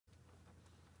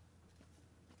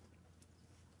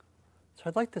So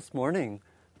I'd like this morning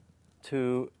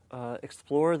to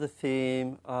explore the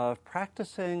theme of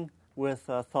practicing with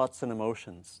thoughts and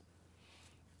emotions.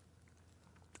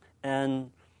 And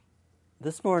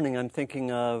this morning I'm thinking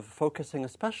of focusing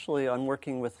especially on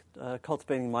working with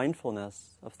cultivating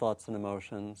mindfulness of thoughts and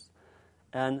emotions.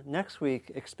 And next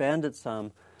week expand it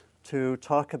some to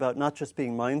talk about not just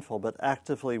being mindful, but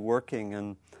actively working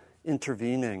and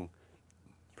intervening,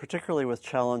 particularly with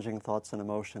challenging thoughts and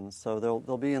emotions. So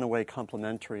they'll be in a way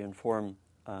complementary and form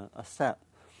a set.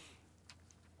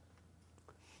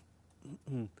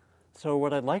 So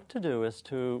what I'd like to do is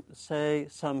to say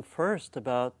some first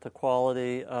about the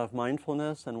quality of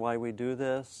mindfulness and why we do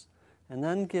this, and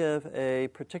then give a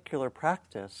particular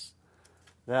practice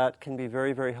that can be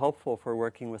very, very helpful for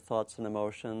working with thoughts and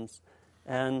emotions.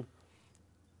 And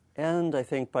I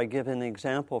think by giving an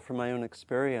example from my own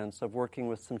experience of working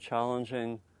with some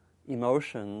challenging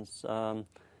emotions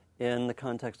in the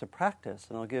context of practice.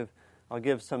 And I'll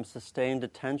give some sustained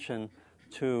attention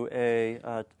to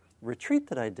a retreat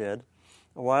that I did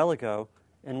a while ago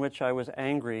in which I was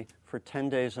angry for 10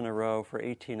 days in a row for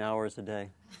 18 hours a day.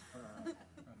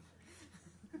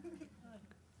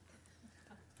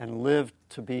 And lived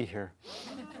to be here.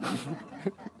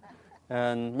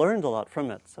 And learned a lot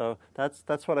from it. So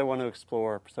that's what I want to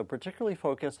explore. So particularly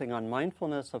focusing on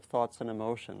mindfulness of thoughts and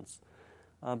emotions.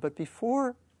 But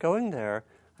before going there,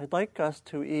 I'd like us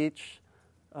to each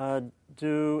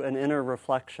do an inner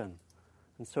reflection.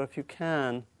 And so if you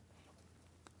can,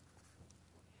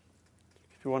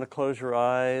 if you want to close your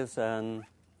eyes and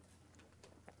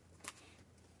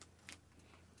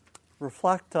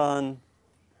reflect on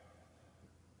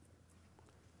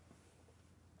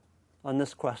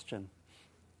this question.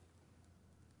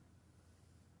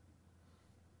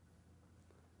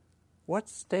 What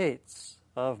states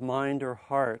of mind or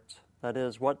heart, that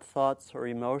is, what thoughts or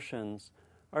emotions,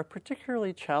 are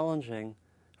particularly challenging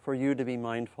for you to be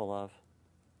mindful of?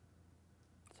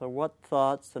 So what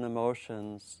thoughts and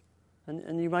emotions,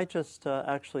 and you might just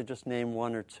actually just name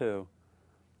one or two.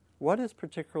 What is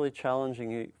particularly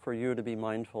challenging for you to be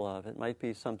mindful of? It might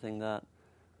be something that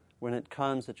when it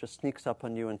comes, it just sneaks up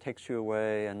on you and takes you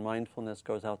away, and mindfulness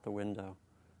goes out the window.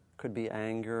 Could be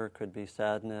anger, could be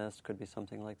sadness, could be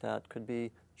something like that, could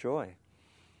be joy.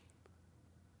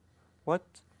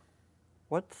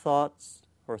 What thoughts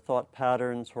or thought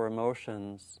patterns or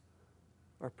emotions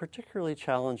are particularly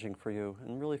challenging for you,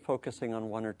 and really focusing on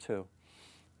one or two?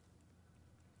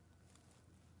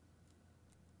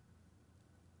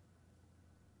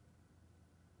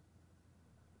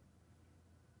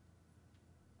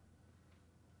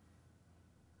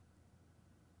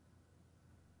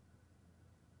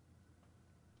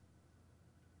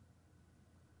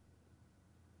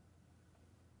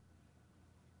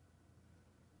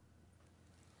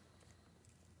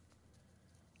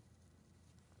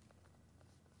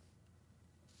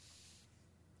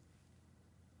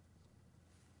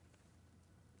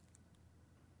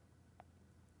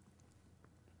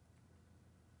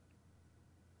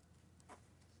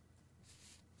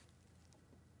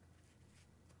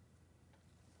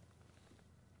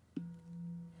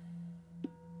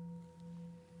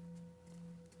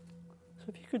 So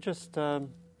if you could just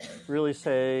really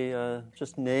say,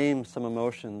 just name some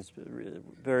emotions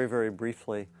very, very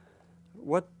briefly.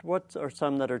 What are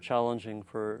some that are challenging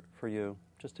for you?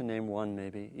 Just to name one,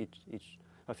 maybe, each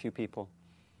a few people.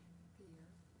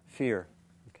 Fear.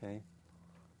 Okay.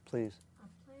 Please.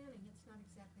 Planning, it's not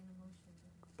exactly an emotion.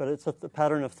 But it's the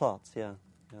pattern of thoughts, yeah.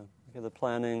 Okay, the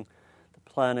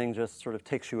planning just sort of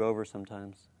takes you over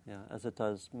sometimes, yeah, as it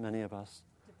does many of us.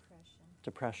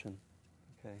 Depression.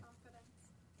 Okay.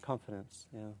 Confidence,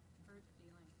 yeah. Hurt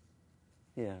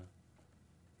feelings.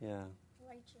 Yeah.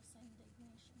 Righteous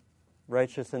indignation.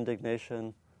 Righteous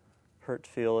indignation, hurt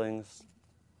feelings,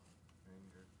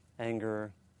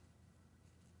 anger,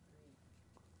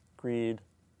 greed,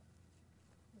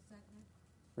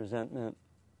 resentment,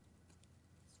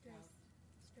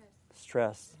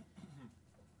 stress,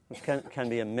 which can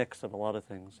be a mix of a lot of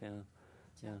things,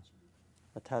 yeah.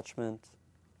 Attachment,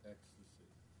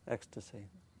 ecstasy.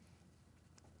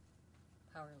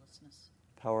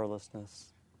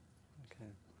 Powerlessness.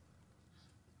 Okay.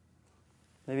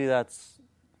 Maybe that's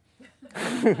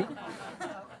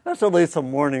at least some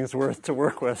morning's worth to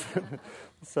work with.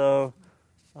 So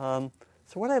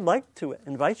what I'd like to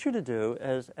invite you to do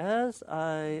is, as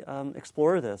I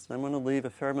explore this, and I'm going to leave a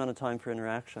fair amount of time for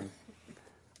interaction,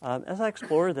 as I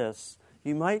explore this,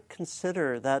 you might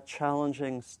consider that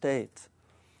challenging state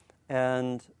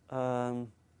and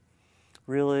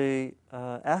really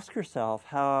ask yourself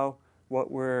how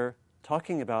what we're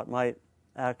talking about might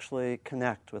actually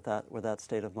connect with that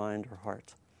state of mind or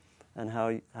heart, and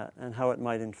how it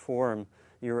might inform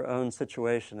your own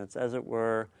situation. It's as it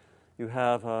were,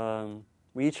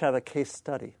 we each have a case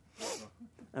study,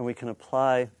 and we can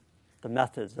apply the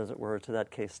methods, as it were, to that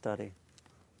case study.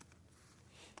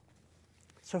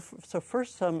 So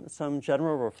first, some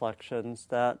general reflections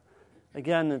that,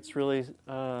 again, it's really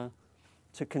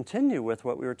to continue with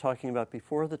what we were talking about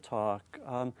before the talk.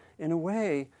 In a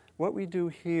way, what we do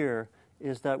here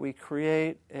is that we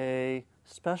create a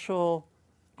special,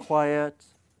 quiet,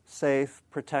 safe,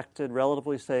 protected,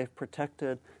 relatively safe,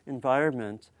 protected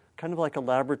environment, kind of like a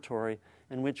laboratory,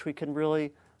 in which we can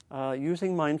really,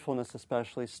 using mindfulness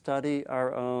especially, study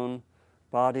our own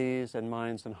bodies and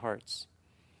minds and hearts.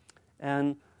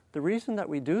 And the reason that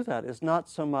we do that is not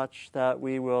so much that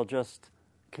we will just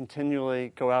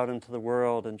continually go out into the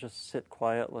world and just sit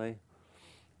quietly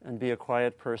and be a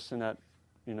quiet person at,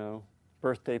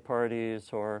 birthday parties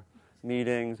or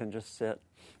meetings and just sit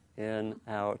in,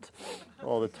 out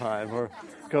all the time, or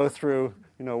go through,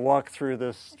 walk through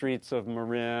the streets of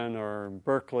Marin or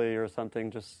Berkeley or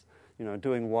something, just,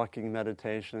 doing walking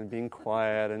meditation and being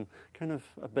quiet and kind of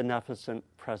a beneficent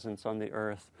presence on the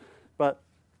earth, but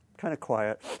kind of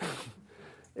quiet.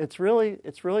 It's really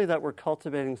that we're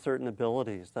cultivating certain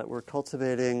abilities, that we're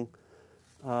cultivating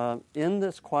in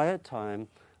this quiet time.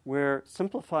 We're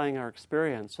simplifying our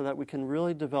experience so that we can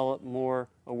really develop more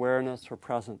awareness or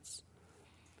presence.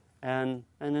 And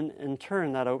in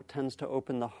turn, that tends to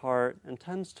open the heart and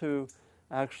tends to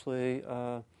actually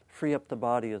free up the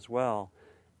body as well.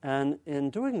 And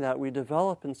in doing that, we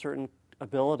develop in certain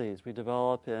abilities. We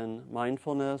develop in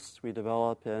mindfulness, we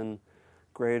develop in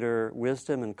greater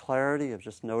wisdom and clarity of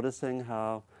just noticing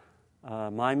how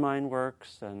my mind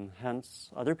works and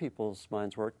hence other people's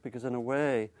minds work, because in a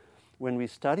way, when we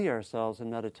study ourselves in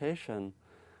meditation,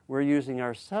 we're using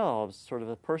ourselves, sort of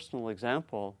a personal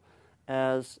example,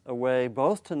 as a way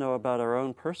both to know about our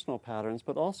own personal patterns,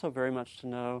 but also very much to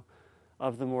know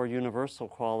of the more universal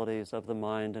qualities of the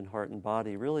mind and heart and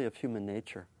body, really of human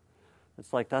nature.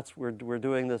 It's like we're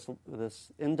doing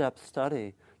this in-depth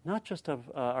study, not just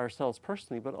of ourselves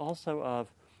personally, but also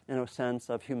of, in a sense,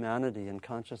 of humanity and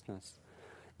consciousness.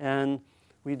 And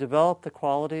we develop the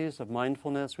qualities of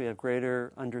mindfulness, we have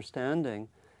greater understanding,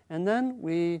 and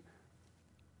then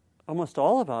almost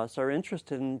all of us are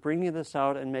interested in bringing this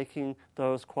out and making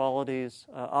those qualities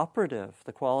operative,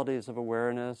 the qualities of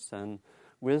awareness and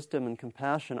wisdom and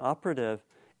compassion operative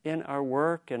in our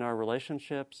work, in our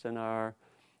relationships, in our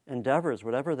endeavors,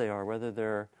 whatever they are, whether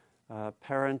they're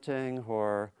parenting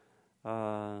or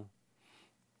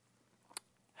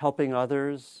helping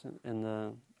others in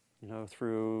the,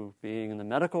 through being in the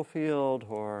medical field,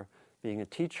 or being a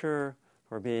teacher,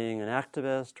 or being an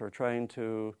activist, or trying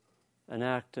to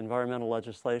enact environmental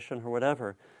legislation, or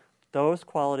whatever. Those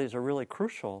qualities are really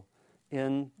crucial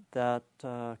in that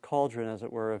cauldron, as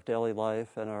it were, of daily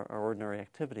life and our ordinary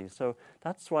activities. So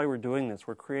that's why we're doing this.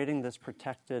 We're creating this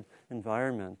protected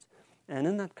environment. And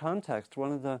in that context,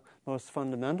 one of the most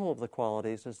fundamental of the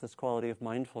qualities is this quality of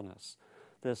mindfulness,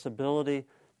 this ability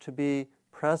to be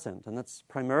present. And that's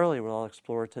primarily what I'll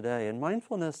explore today. And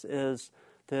mindfulness is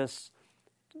this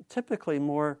typically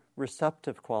more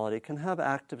receptive quality. It can have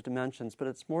active dimensions, but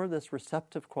it's more this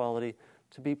receptive quality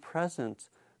to be present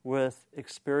with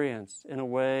experience in a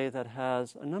way that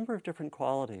has a number of different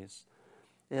qualities.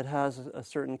 It has a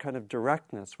certain kind of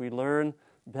directness. We learn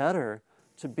better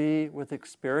to be with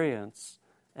experience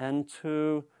and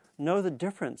to know the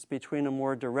difference between a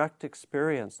more direct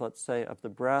experience, let's say, of the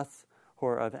breath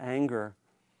or of anger,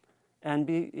 and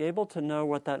be able to know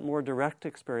what that more direct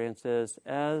experience is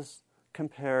as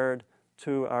compared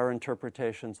to our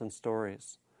interpretations and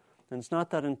stories. And it's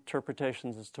not that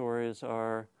interpretations and stories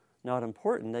are not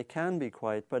important. They can be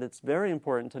quite, but it's very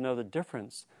important to know the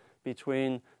difference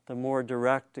between the more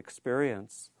direct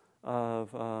experience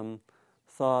of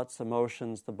thoughts,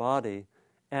 emotions, the body,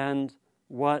 and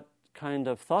what kind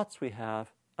of thoughts we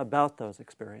have about those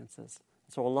experiences.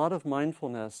 So a lot of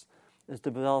mindfulness is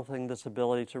developing this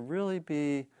ability to really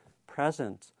be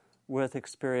present with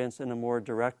experience in a more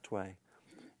direct way.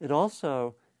 It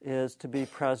also is to be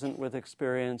present with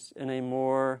experience in a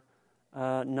more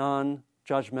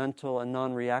non-judgmental and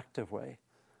non-reactive way,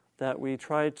 that we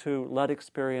try to let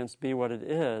experience be what it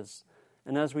is.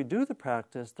 And as we do the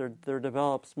practice, there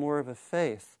develops more of a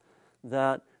faith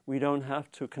that we don't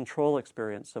have to control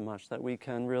experience so much, that we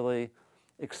can really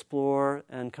explore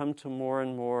and come to more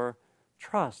and more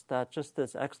trust that just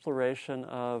this exploration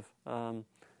of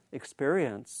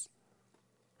experience,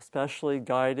 especially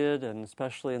guided and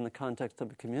especially in the context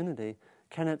of a community,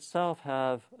 can itself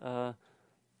have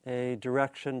a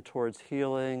direction towards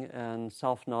healing and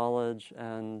self-knowledge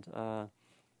and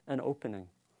opening.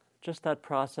 Just that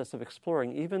process of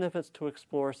exploring, even if it's to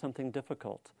explore something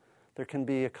difficult. There can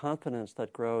be a confidence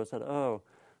that grows that, oh,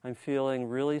 I'm feeling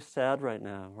really sad right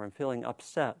now, or I'm feeling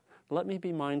upset. Let me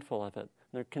be mindful of it.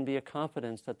 There can be a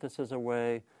confidence that this is a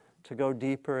way to go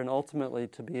deeper and ultimately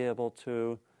to be able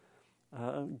to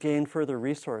gain further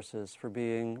resources for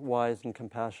being wise and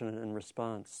compassionate in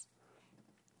response.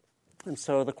 And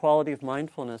so the quality of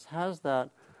mindfulness has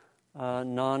that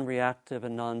non-reactive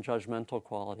and non-judgmental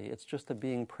quality. It's just a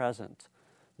being present,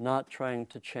 not trying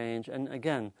to change. And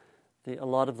again, a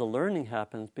lot of the learning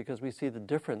happens because we see the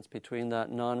difference between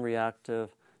that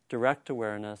non-reactive, direct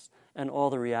awareness and all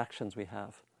the reactions we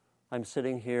have. I'm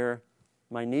sitting here,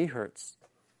 my knee hurts,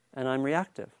 and I'm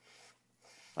reactive.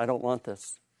 I don't want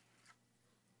this.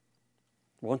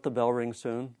 Won't the bell ring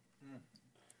soon?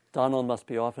 Donald must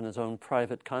be off in his own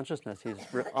private consciousness. He's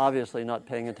obviously not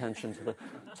paying attention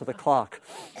to the clock,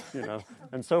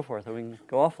 and so forth. And we can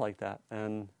go off like that,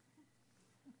 and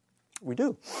we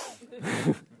do.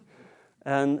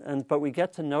 But we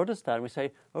get to notice that, and we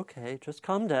say, okay, just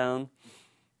calm down.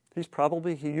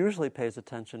 He usually pays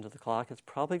attention to the clock. It's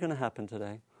probably going to happen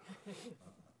today.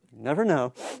 You never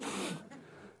know.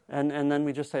 And then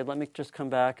we just say, let me just come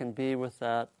back and be with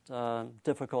that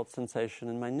difficult sensation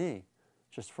in my knee,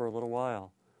 just for a little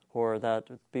while, or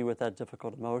be with that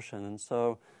difficult emotion. And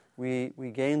so we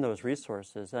gain those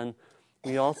resources. And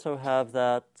we also have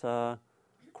that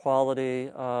quality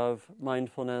of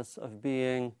mindfulness, of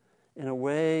being, in a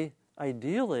way,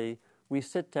 ideally, we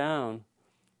sit down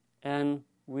and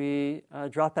we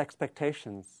drop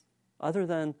expectations, other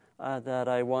than that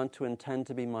I want to intend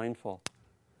to be mindful.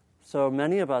 So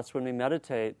many of us, when we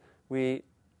meditate, we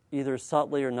either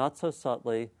subtly or not so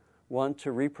subtly want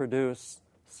to reproduce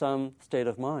some state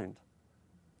of mind.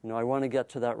 I want to get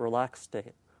to that relaxed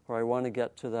state, or I want to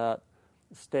get to that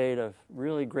state of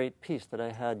really great peace that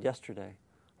I had yesterday,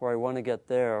 or I want to get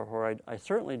there, or I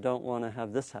certainly don't want to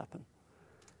have this happen.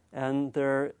 And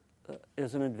there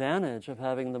is an advantage of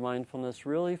having the mindfulness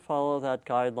really follow that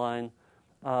guideline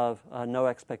of no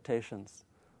expectations.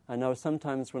 I know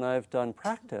sometimes when I've done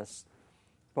practice,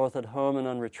 both at home and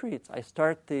on retreats, I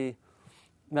start the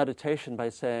meditation by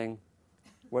saying,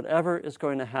 whatever is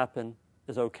going to happen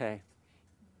is okay.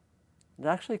 It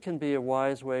actually can be a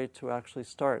wise way to actually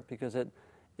start, because it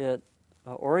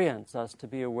orients us to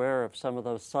be aware of some of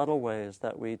those subtle ways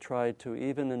that we try to,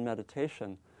 even in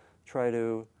meditation, try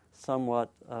to somewhat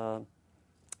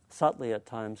subtly at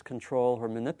times control or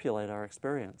manipulate our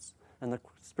experience. And the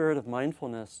spirit of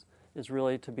mindfulness is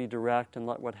really to be direct and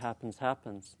let what happens,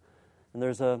 happens. And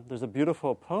there's a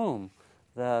beautiful poem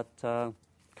that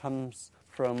comes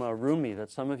from Rumi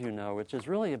that some of you know, which is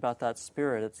really about that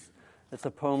spirit. It's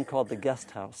a poem called The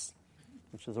Guest House,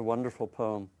 which is a wonderful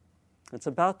poem. It's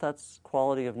about that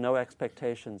quality of no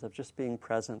expectations, of just being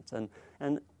present,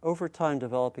 and over time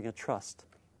developing a trust.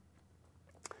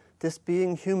 This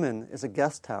being human is a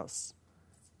guest house.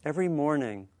 Every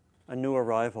morning, a new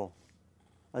arrival.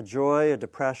 A joy, a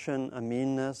depression, a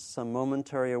meanness, some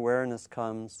momentary awareness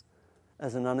comes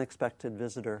as an unexpected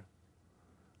visitor.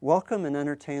 Welcome and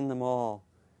entertain them all,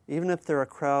 even if they're a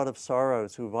crowd of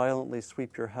sorrows who violently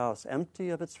sweep your house, empty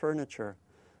of its furniture.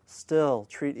 Still,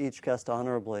 treat each guest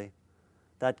honorably.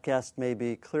 That guest may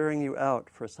be clearing you out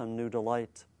for some new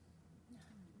delight.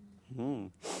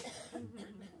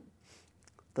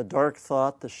 The dark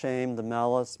thought, the shame, the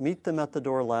malice, meet them at the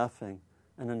door laughing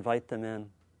and invite them in.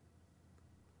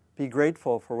 Be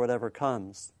grateful for whatever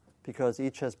comes, because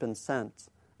each has been sent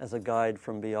as a guide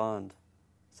from beyond,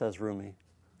 says Rumi.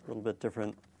 A little bit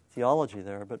different theology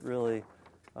there, but really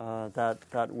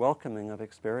that welcoming of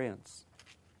experience.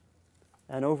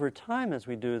 And over time, as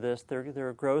we do this, there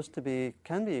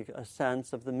can be a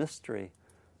sense of the mystery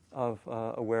of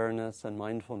awareness and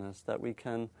mindfulness that we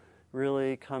can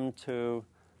really come to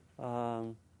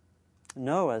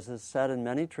know, as is said in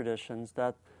many traditions,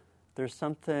 that there's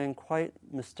something quite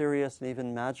mysterious and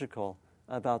even magical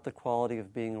about the quality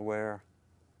of being aware.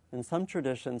 In some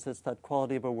traditions, it's that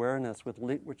quality of awareness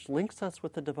which links us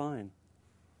with the divine,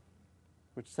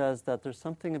 which says that there's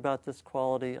something about this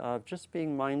quality of just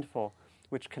being mindful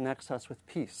which connects us with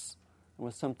peace and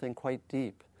with something quite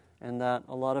deep, and that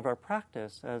a lot of our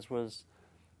practice, as was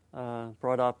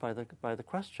brought up by the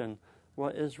question,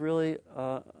 is really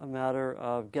a matter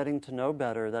of getting to know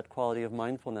better that quality of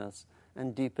mindfulness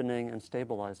and deepening and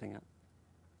stabilizing it.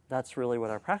 That's really what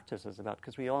our practice is about,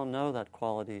 because we all know that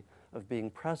quality of being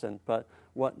present, but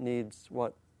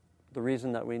the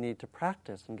reason that we need to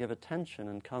practice and give attention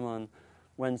and come on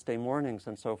Wednesday mornings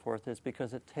and so forth is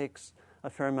because it takes a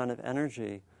fair amount of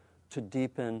energy to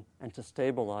deepen and to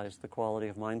stabilize the quality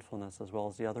of mindfulness as well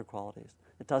as the other qualities.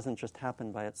 It doesn't just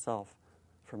happen by itself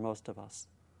for most of us.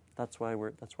 That's why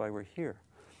we're here.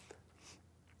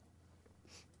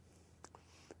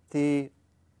 The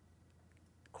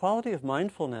quality of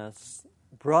mindfulness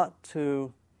brought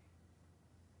to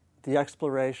the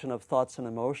exploration of thoughts and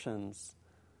emotions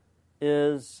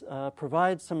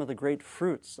provides some of the great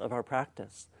fruits of our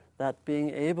practice. That being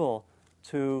able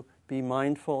to be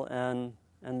mindful and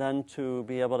then to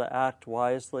be able to act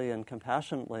wisely and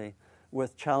compassionately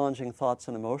with challenging thoughts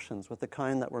and emotions, with the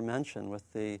kind that were mentioned, with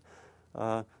the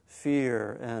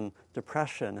fear and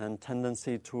depression and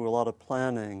tendency to a lot of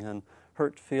planning and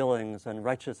hurt feelings and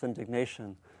righteous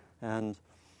indignation and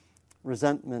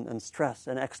resentment and stress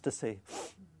and ecstasy,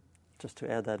 just to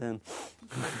add that in.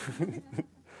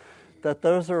 That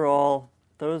those are all,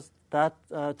 to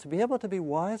be able to be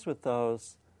wise with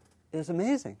those is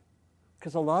amazing.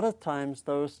 Because a lot of times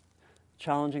those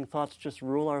challenging thoughts just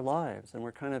rule our lives, and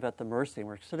we're kind of at the mercy.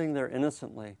 We're sitting there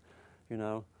innocently,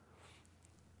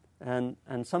 and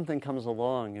something comes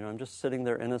along. I'm just sitting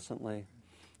there innocently,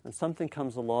 and something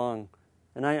comes along.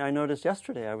 And I noticed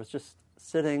yesterday I was just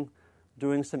sitting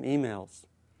doing some emails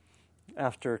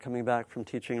after coming back from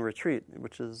teaching a retreat,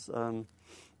 which is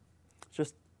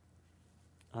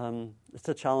it's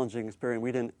a challenging experience.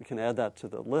 We can add that to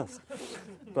the list.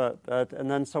 But and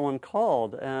then someone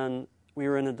called, and we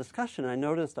were in a discussion. I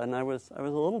noticed, and I was a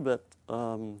little bit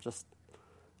kind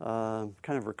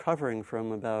of recovering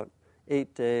from about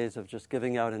 8 days of just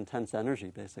giving out intense energy,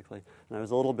 basically. And I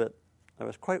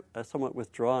was quite somewhat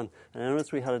withdrawn. And I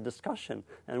noticed we had a discussion,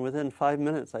 and within 5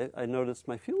 minutes, I noticed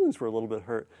my feelings were a little bit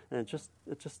hurt. And it just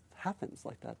happens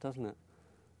like that, doesn't it?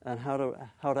 And how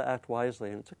to act wisely.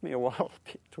 And it took me a while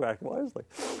to act wisely,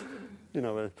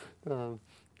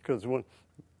 because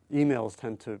emails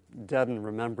tend to deaden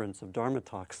remembrance of Dharma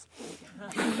talks.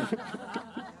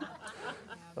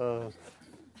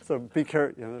 So be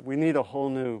careful. We need a whole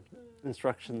new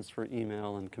instructions for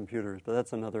email and computers, but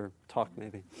that's another talk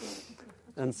maybe.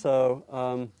 And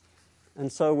so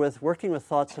with working with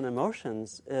thoughts and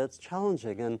emotions, it's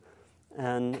challenging,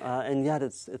 and yet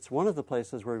it's one of the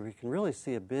places where we can really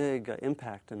see a big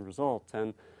impact and result.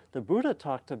 And the Buddha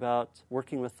talked about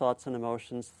working with thoughts and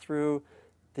emotions through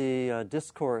the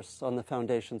discourse on the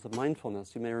foundations of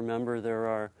mindfulness. You may remember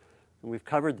and we've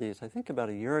covered these, I think about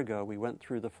a year ago, we went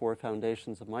through the 4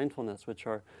 foundations of mindfulness, which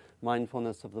are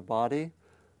mindfulness of the body,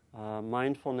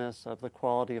 mindfulness of the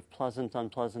quality of pleasant,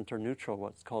 unpleasant, or neutral,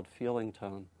 what's called feeling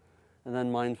tone, and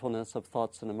then mindfulness of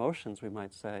thoughts and emotions, we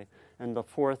might say. And the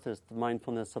 4th is the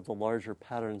mindfulness of the larger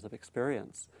patterns of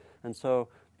experience. And so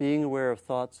being aware of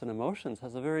thoughts and emotions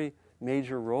has a very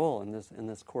major role in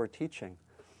this core teaching.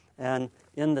 And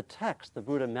in the text, the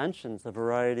Buddha mentions a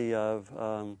variety of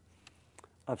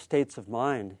states of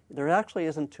mind. There actually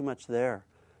isn't too much there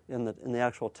in the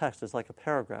actual text. It's like a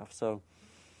paragraph. So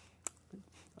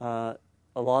a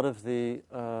lot of the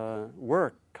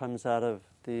work comes out of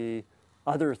the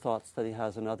other thoughts that he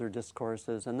has in other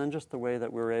discourses, and then just the way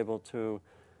that we're able to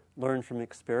learn from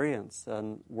experience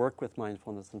and work with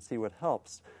mindfulness and see what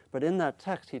helps. But in that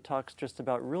text, he talks just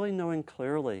about really knowing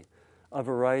clearly a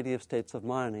variety of states of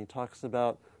mind. He talks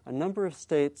about a number of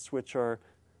states which are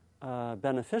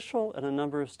beneficial and a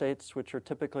number of states which are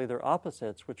typically their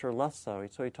opposites, which are less so.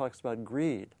 So he talks about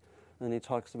greed, and he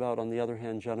talks about, on the other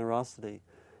hand, generosity.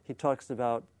 He talks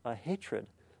about hatred,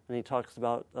 and he talks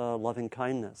about loving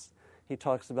kindness. He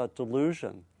talks about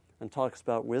delusion and talks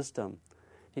about wisdom.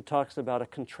 He talks about a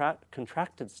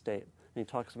contracted state, and he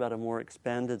talks about a more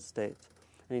expanded state.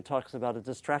 And he talks about a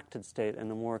distracted state and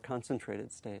a more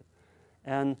concentrated state.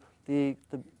 And the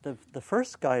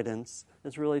first guidance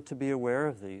is really to be aware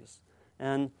of these.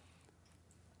 And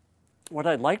what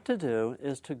I'd like to do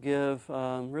is to give,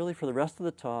 really for the rest of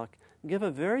the talk, give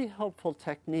a very helpful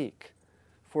technique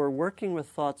for working with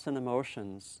thoughts and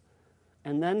emotions,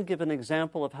 and then give an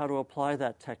example of how to apply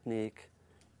that technique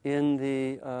in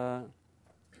the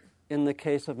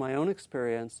case of my own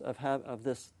experience of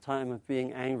this time of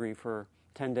being angry for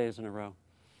 10 days in a row.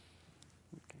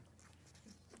 Okay.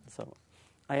 So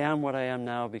I am what I am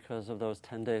now because of those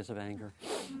 10 days of anger.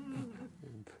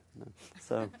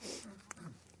 So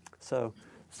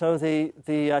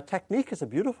the technique is a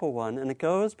beautiful one, and it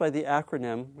goes by the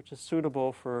acronym, which is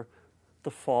suitable for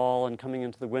the fall and coming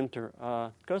into the winter.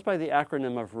 It goes by the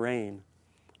acronym of RAIN,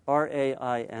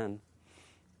 R-A-I-N.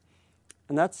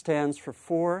 And that stands for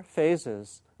 4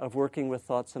 phases of working with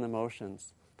thoughts and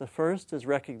emotions. The first is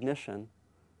recognition.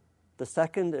 The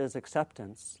second is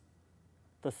acceptance.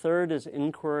 The third is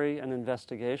inquiry and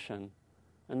investigation.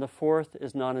 And the 4th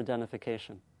is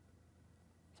non-identification.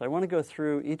 So I want to go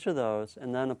through each of those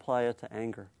and then apply it to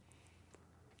anger.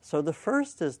 So the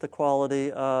first is the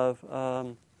quality of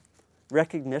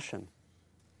recognition.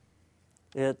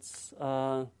 It's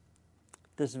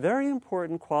this very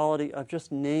important quality of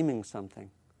just naming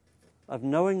something, of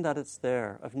knowing that it's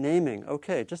there, of naming.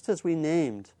 Okay, just as we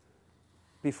named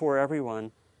before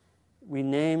everyone, we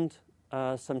named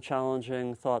some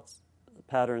challenging thoughts,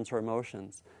 patterns, or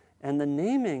emotions. And the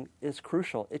naming is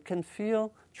crucial. It can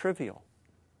feel trivial.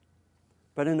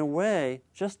 But in a way,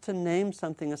 just to name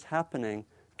something as happening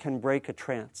can break a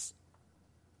trance.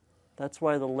 That's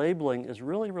why the labeling is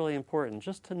really, really important.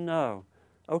 Just to know,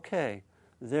 okay,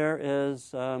 there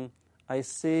is, I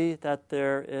see that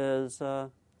there is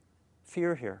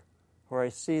fear here, or I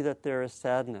see that there is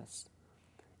sadness.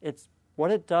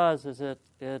 What it does is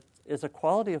it is a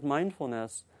quality of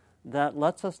mindfulness that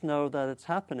lets us know that it's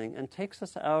happening and takes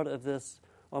us out of this,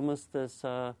 almost this,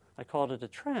 I called it a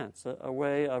trance, a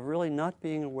way of really not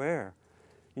being aware.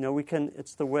 You know,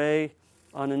 it's the way,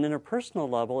 on an interpersonal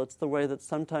level, it's the way that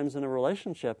sometimes in a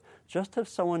relationship, just if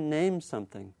someone names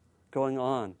something going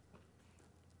on,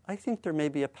 I think there may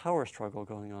be a power struggle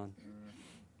going on.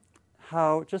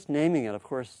 How, just naming it, of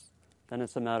course, then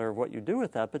it's a matter of what you do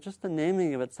with that, but just the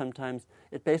naming of it sometimes,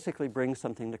 it basically brings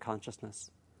something to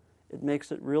consciousness. It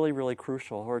makes it really, really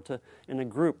crucial. Or in a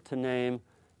group, to name,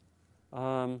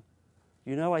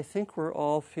 I think we're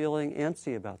all feeling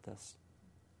antsy about this.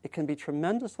 It can be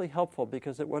tremendously helpful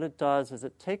because what it does is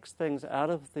it takes things out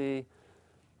of the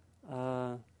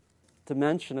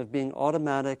dimension of being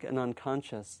automatic and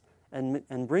unconscious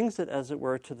and brings it, as it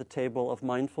were, to the table of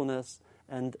mindfulness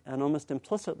and almost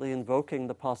implicitly invoking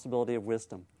the possibility of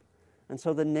wisdom. And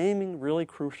so the naming, really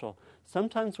crucial.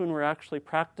 Sometimes when we're actually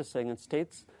practicing and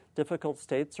difficult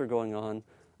states are going on,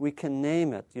 we can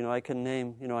name it. I can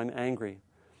name, I'm angry.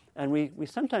 And we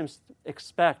sometimes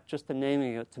expect just the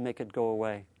naming it to make it go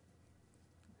away.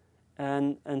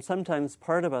 And sometimes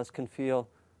part of us can feel,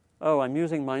 oh, I'm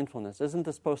using mindfulness. Isn't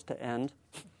this supposed to end?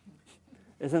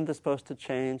 Isn't this supposed to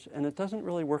change? And it doesn't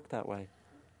really work that way.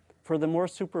 For the more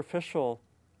superficial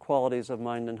qualities of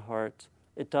mind and heart,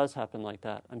 it does happen like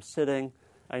that. I'm sitting,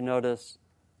 I notice,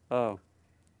 oh,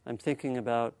 I'm thinking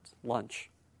about lunch.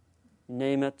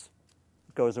 Name it,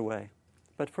 goes away.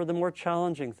 But for the more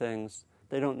challenging things,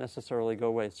 they don't necessarily go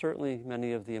away. Certainly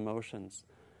many of the emotions.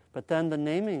 But then the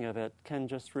naming of it can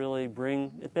just really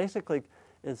it basically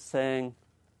is saying,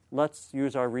 let's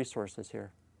use our resources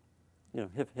here.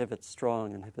 If it's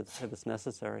strong and if it's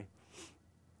necessary.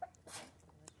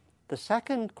 The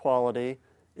second quality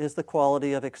is the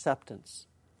quality of acceptance.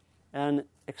 And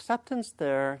acceptance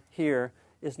here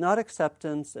is not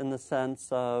acceptance in the sense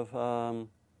of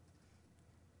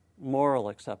moral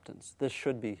acceptance. This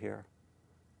should be here.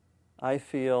 I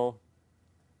feel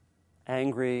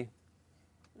angry,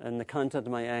 and the content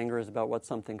of my anger is about what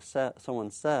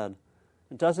someone said.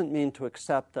 It doesn't mean to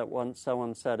accept that what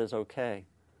someone said is okay.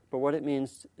 But what it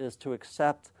means is to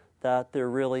accept that there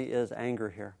really is anger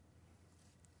here.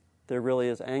 There really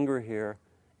is anger here.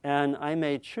 And I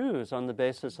may choose, on the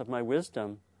basis of my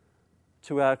wisdom,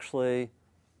 to actually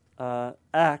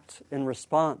act in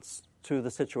response to the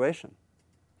situation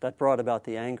that brought about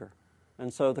the anger.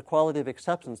 And so the quality of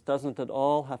acceptance doesn't at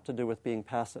all have to do with being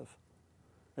passive.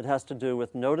 It has to do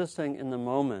with noticing in the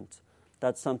moment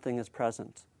that something is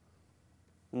present.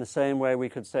 In the same way we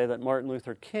could say that Martin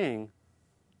Luther King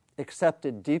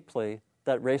accepted deeply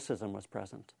that racism was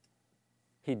present.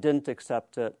 He didn't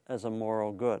accept it as a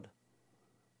moral good.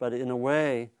 But in a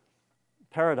way,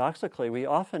 paradoxically, we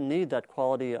often need that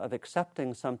quality of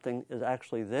accepting something is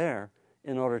actually there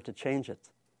in order to change it.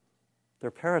 There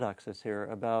are paradoxes here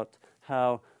about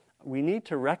how we need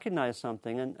to recognize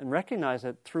something and recognize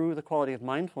it through the quality of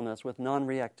mindfulness with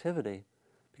non-reactivity,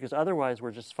 because otherwise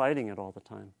we're just fighting it all the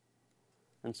time.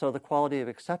 And so the quality of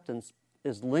acceptance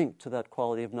is linked to that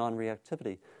quality of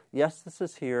non-reactivity. Yes, this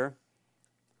is here,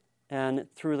 and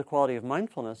through the quality of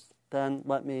mindfulness, then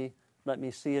let me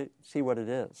see what it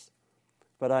is.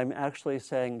 But I'm actually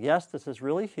saying, yes, this is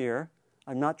really here.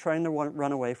 I'm not trying to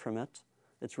run away from it.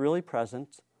 It's really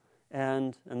present.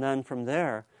 And then from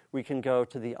there, we can go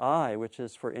to the I, which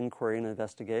is for inquiry and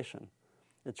investigation.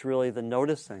 It's really the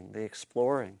noticing, the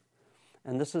exploring.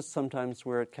 And this is sometimes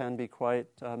where it can be quite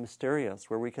mysterious,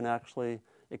 where we can actually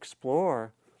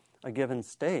explore a given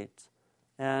state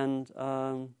and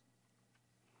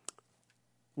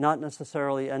not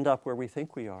necessarily end up where we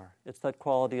think we are. It's that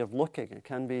quality of looking. It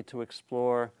can be to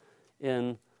explore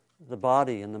in the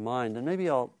body and the mind. And maybe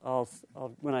I'll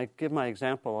when I give my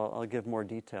example, I'll give more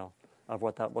detail of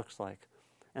what that looks like.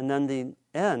 And then the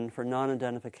N for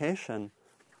non-identification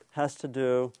has to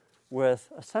do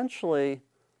with essentially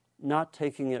not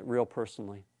taking it real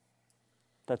personally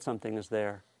that something is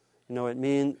there.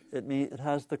 It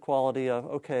has the quality of,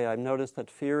 okay, I've noticed that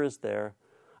fear is there.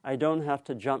 I don't have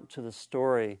to jump to the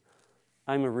story,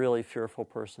 I'm a really fearful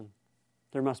person.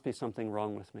 There must be something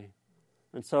wrong with me.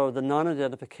 And so the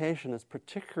non-identification is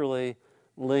particularly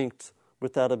linked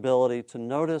with that ability to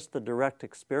notice the direct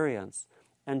experience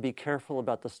and be careful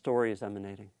about the stories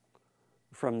emanating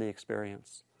from the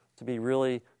experience, to be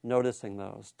really noticing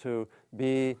those, to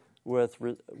be with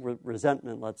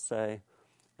resentment, let's say,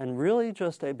 and really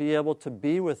just be able to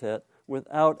be with it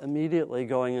without immediately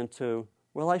going into,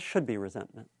 well, I should be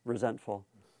resentful.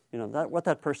 What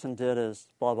that person did is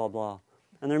blah, blah, blah.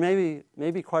 And there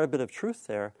may be quite a bit of truth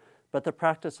there, but the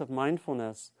practice of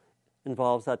mindfulness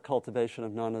involves that cultivation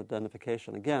of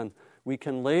non-identification. Again, we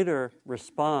can later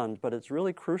respond, but it's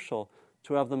really crucial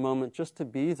to have the moment just to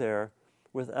be there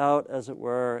without, as it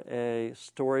were, a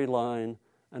storyline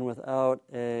and without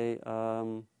a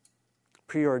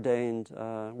preordained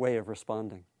way of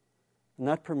responding. And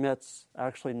that permits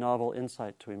actually novel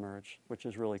insight to emerge, which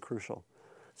is really crucial.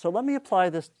 So let me apply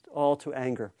this all to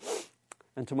anger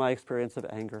and to my experience of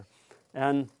anger.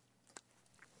 And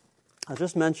I'll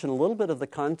just mention a little bit of the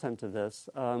content of this.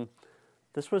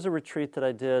 This was a retreat that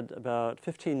I did about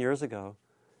 15 years ago,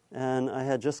 and I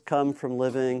had just come from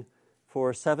living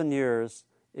for 7 years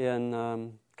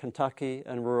in Kentucky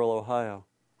and rural Ohio.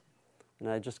 And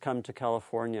I had just come to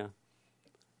California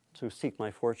to seek my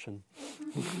fortune.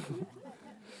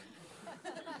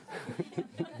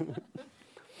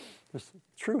 It's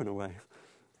true in a way.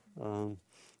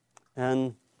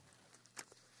 And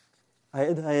I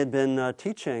had been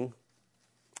teaching.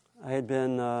 I had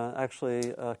been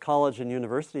actually a college and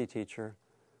university teacher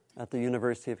at the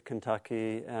University of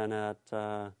Kentucky and at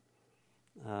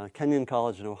Kenyon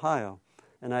College in Ohio.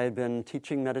 And I had been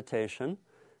teaching meditation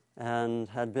and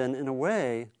had been, in a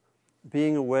way,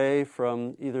 being away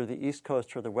from either the East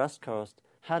Coast or the West Coast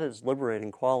had its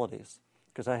liberating qualities,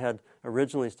 because I had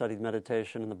originally studied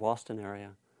meditation in the Boston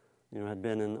area, had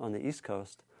been on the East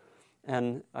Coast.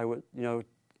 And I would,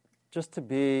 just to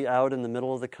be out in the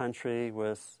middle of the country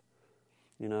with,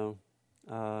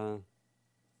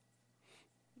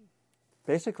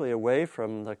 basically away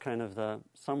from the kind of the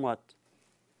somewhat,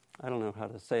 I don't know how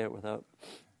to say it without...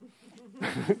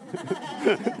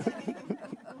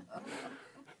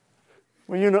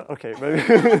 Well, okay, maybe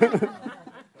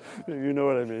you know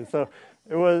what I mean. So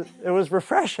it was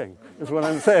refreshing, is what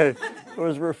I'm saying. It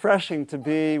was refreshing to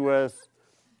be with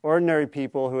ordinary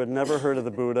people who had never heard of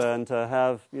the Buddha and to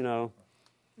have,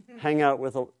 hang out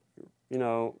with,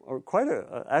 quite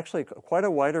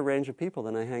a wider range of people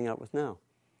than I hang out with now.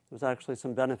 There's actually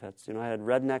some benefits. I had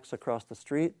rednecks across the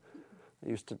street. I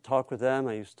used to talk with them.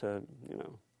 I used to,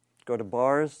 go to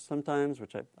bars sometimes,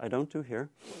 which I don't do here,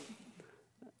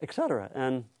 etc.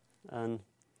 And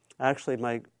actually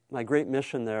my great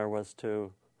mission there was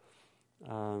to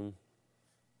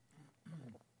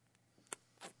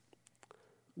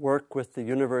work with the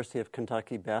University of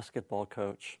Kentucky basketball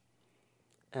coach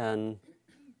and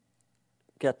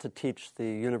get to teach the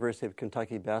University of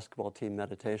Kentucky basketball team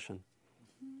meditation.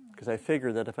 Because I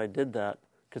figured that if I did that,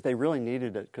 because they really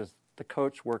needed it, because the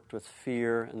coach worked with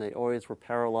fear and they always were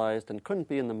paralyzed and couldn't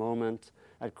be in the moment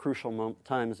at crucial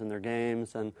times in their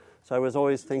games. And so I was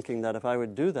always thinking that if I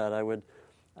would do that,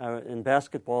 in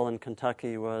basketball in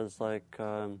Kentucky was like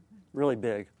really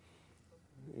big.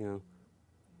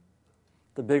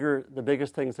 The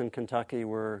biggest things in Kentucky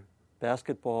were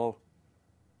basketball,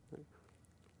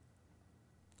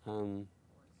 and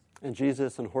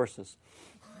Jesus and horses.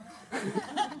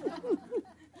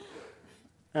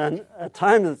 And at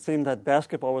times it seemed that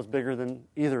basketball was bigger than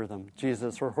either of them,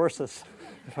 Jesus or horses.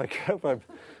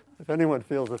 If anyone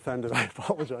feels offended, I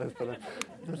apologize. But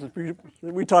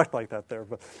we talked like that there.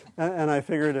 And I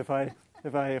figured if I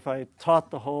taught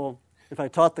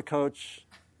the coach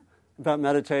about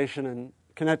meditation and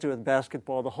connected with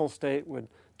basketball, the whole state would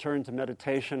turn to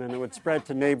meditation, and it would spread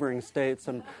to neighboring states,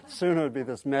 and soon it would be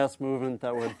this mass movement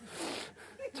that would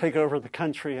take over the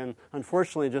country. And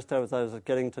unfortunately, just as I was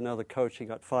getting to know the coach, he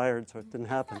got fired, so it didn't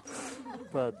happen.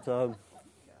 But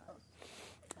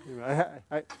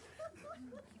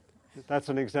that's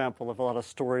an example of a lot of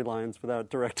storylines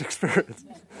without direct experience.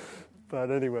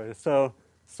 But anyway, so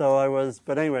I was.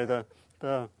 But anyway,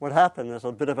 the what happened? There's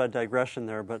a bit of a digression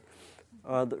there, but.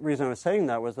 The reason I was saying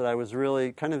that was that I was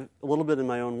really kind of a little bit in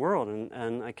my own world,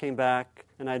 and I came back,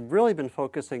 and I'd really been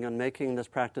focusing on making this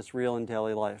practice real in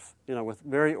daily life, with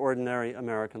very ordinary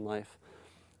American life.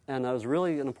 And that was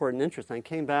really an important interest. And I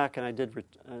came back, and I did,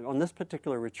 on this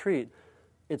particular retreat,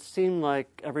 it seemed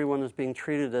like everyone was being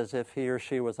treated as if he or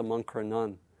she was a monk or a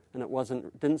nun.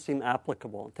 and didn't seem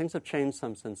applicable. Things have changed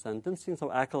some since then. It didn't seem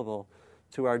so applicable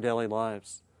to our daily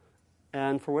lives.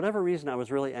 And for whatever reason, I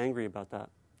was really angry about that.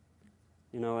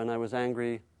 And I was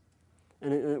angry.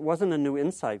 And it wasn't a new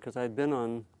insight, because I had been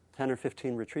on 10 or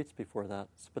 15 retreats before that.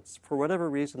 But for whatever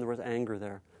reason, there was anger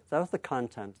there. So that was the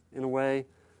content. In a way,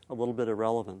 a little bit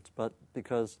irrelevant. But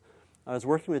because I was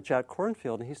working with Jack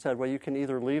Kornfield, and he said, well, you can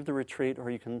either leave the retreat or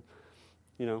you can,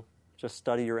 just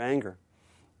study your anger.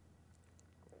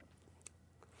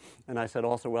 And I said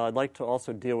also, well, I'd like to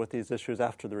also deal with these issues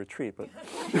after the retreat, but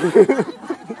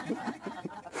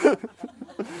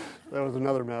that was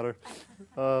another matter.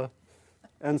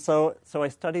 And so I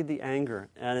studied the anger,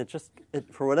 and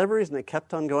for whatever reason, it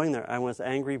kept on going there. I was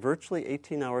angry virtually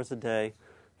 18 hours a day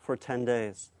for 10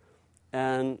 days.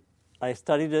 And I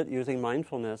studied it using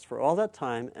mindfulness for all that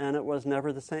time, and it was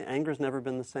never the same. Anger's never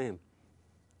been the same.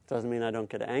 Doesn't mean I don't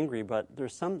get angry, but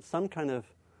there's some kind of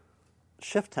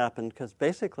shift happened, because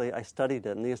basically I studied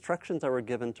it. And the instructions I were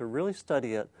given to really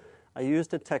study it, I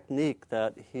used a technique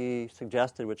that he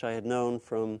suggested, which I had known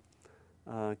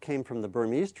came from the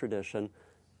Burmese tradition.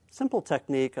 Simple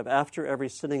technique of, after every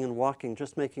sitting and walking,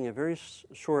 just making a very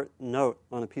short note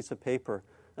on a piece of paper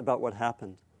about what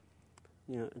happened.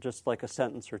 Just like a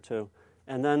sentence or two.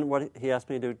 And then what he asked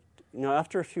me to do,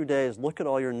 after a few days, look at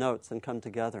all your notes and come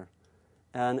together.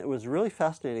 And it was really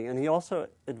fascinating. And he also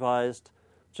advised,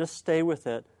 just stay with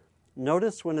it.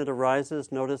 Notice when it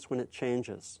arises, notice when it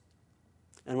changes.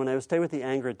 And when I would stay with the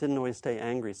anger, it didn't always stay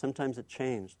angry. Sometimes it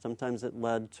changed. Sometimes it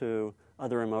led to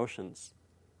other emotions.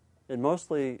 It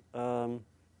mostly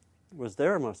was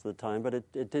there most of the time, but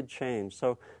it did change.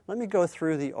 So let me go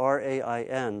through the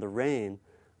RAIN, the RAIN,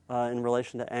 in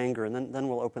relation to anger, and then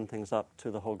we'll open things up to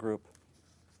the whole group.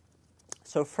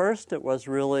 So first it was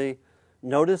really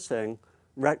noticing,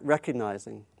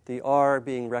 recognizing, the R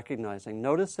being recognizing,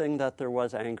 noticing that there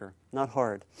was anger. Not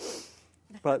hard,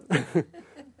 but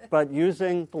but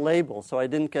using the label, so I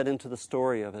didn't get into the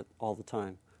story of it all the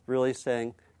time. Really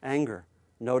saying anger,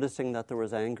 noticing that there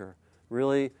was anger,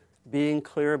 really being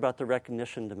clear about the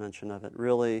recognition dimension of it,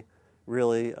 really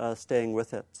staying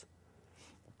with it.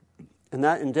 And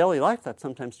that in daily life, that's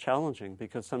sometimes challenging,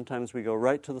 because sometimes we go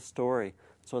right to the story.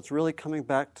 So it's really coming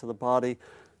back to the body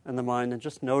and the mind and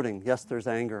just noting, yes, there's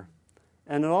anger.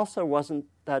 And it also wasn't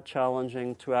that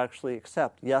challenging to actually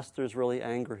accept, yes, there's really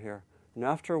anger here. And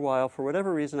after a while, for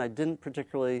whatever reason, I didn't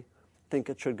particularly think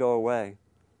it should go away.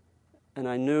 And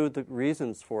I knew the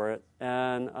reasons for it.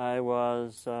 And I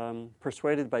was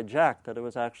persuaded by Jack that it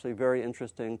was actually very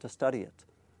interesting to study it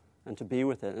and to be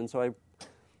with it. And so at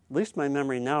least my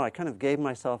memory now, I kind of gave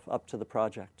myself up to the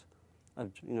project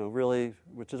of, really,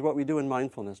 which is what we do in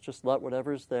mindfulness, just let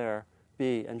whatever's there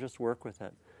be and just work with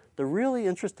it. The really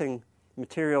interesting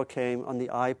material came on the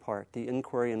I part, the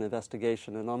inquiry and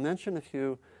investigation, and I'll mention a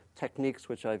few techniques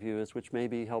which I've used, which may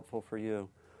be helpful for you.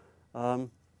 The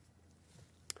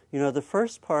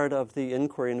first part of the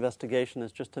inquiry investigation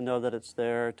is just to know that it's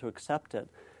there, to accept it.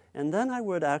 And then I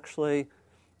would actually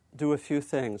do a few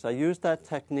things. I used that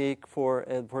technique for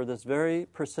this very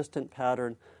persistent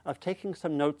pattern of taking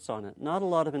some notes on it. Not a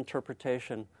lot of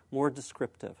interpretation, more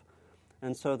descriptive.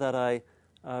 And so that I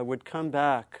would come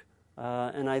back,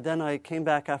 and I came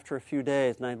back after a few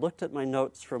days, and I looked at my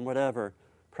notes from whatever,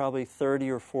 probably 30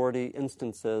 or 40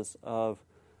 instances of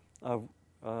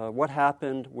what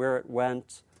happened, where it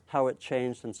went, how it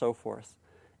changed, and so forth.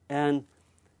 And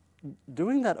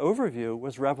doing that overview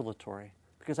was revelatory,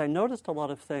 because I noticed a lot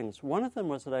of things. One of them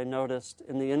was that I noticed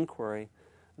in the inquiry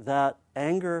that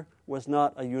anger was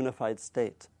not a unified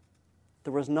state.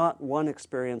 There was not one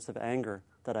experience of anger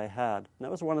that I had. And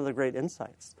that was one of the great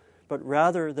insights. But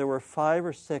rather, there were 5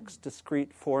 or 6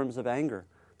 discrete forms of anger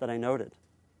that I noted.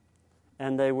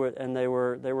 And they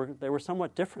were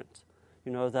somewhat different.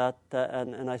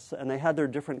 And they had their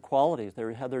different qualities.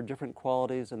 They had their different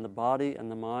qualities in the body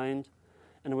and the mind.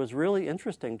 And it was really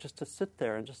interesting just to sit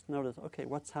there and just notice, okay,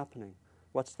 what's happening?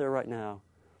 What's there right now?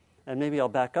 And maybe I'll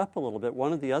back up a little bit.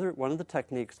 One of the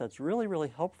techniques that's really,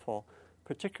 really helpful,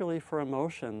 particularly for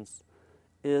emotions,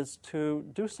 is to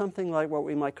do something like what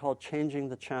we might call changing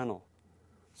the channel.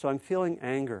 So I'm feeling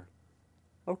anger.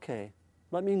 Okay,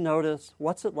 let me notice,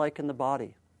 what's it like in the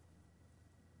body?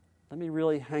 Let me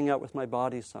really hang out with my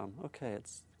body some. Okay,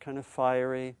 it's kind of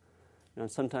fiery.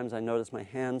 Sometimes I notice my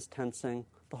hands tensing.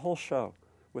 The whole show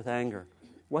with anger.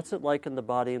 What's it like in the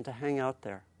body, and to hang out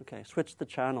there? Okay, switch the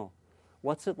channel.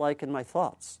 What's it like in my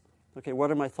thoughts? Okay, what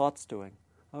are my thoughts doing?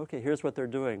 Okay, here's what they're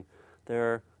doing.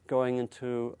 They're going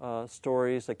into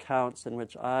stories, accounts in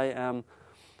which I am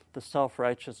the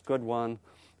self-righteous good one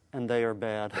and they are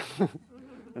bad,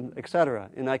 and etc.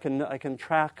 And I can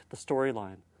track the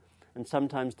storyline. and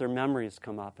sometimes their memories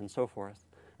come up and so forth.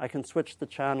 I can switch the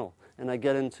channel, and I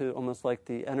get into almost like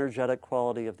the energetic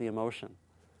quality of the emotion.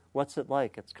 What's it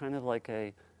like? It's kind of like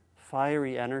a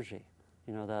fiery energy,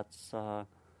 that's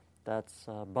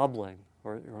bubbling,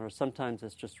 or sometimes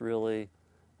it's just really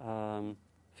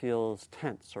feels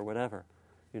tense or whatever,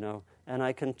 And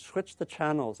I can switch the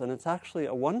channels, and it's actually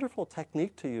a wonderful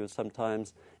technique to use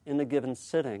sometimes in a given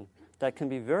sitting that can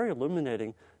be very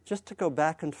illuminating, just to go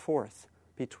back and forth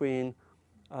between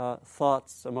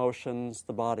thoughts, emotions,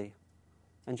 the body,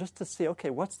 and just to see, okay,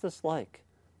 what's this like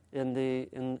in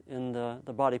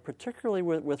the body, particularly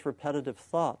with repetitive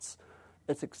thoughts.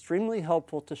 It's extremely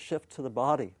helpful to shift to the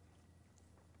body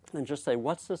and just say,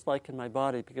 what's this like in my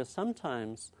body? Because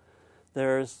sometimes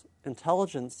there's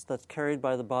intelligence that's carried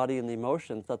by the body and the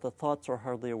emotions that the thoughts are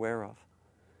hardly aware of.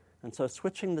 And so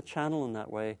switching the channel in that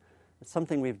way, it's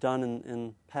something we've done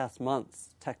in past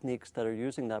months, techniques that are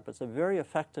using that, but it's a very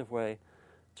effective way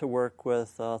to work with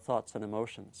thoughts and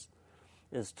emotions,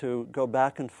 is to go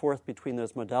back and forth between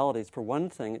those modalities. For one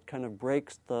thing, it kind of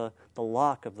breaks the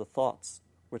lock of the thoughts,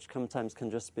 which sometimes can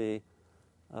just be,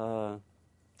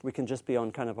 we can just be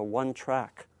on kind of a one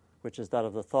track, which is that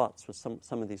of the thoughts with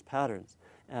some of these patterns.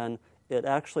 And it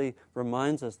actually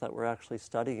reminds us that we're actually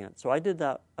studying it. So I did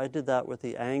that with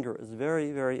the anger. It was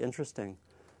very, very interesting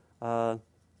to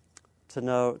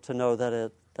know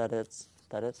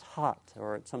that it's hot,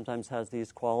 or it sometimes has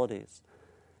these qualities.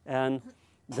 And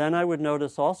then I would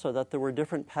notice also that there were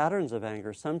different patterns of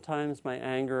anger. Sometimes my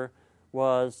anger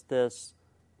was this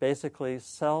basically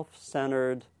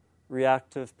self-centered,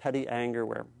 reactive, petty anger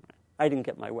where I didn't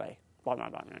get my way.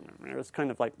 It was kind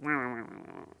of like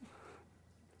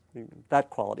that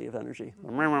quality of energy.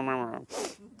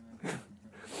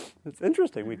 It's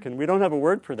interesting. We don't have a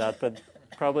word for that, but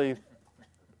probably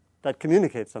that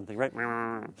communicates something, right?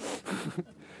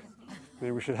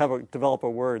 Maybe we should develop a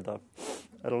word, though.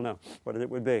 I don't know what it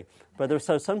would be. But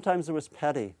so sometimes it was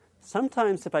petty.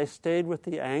 Sometimes if I stayed with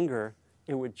the anger,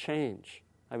 it would change.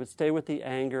 I would stay with the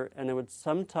anger, and it would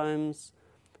sometimes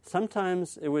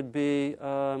it would be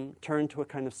turned to a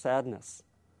kind of sadness.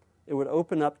 It would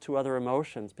open up to other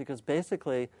emotions, because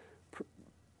basically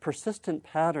persistent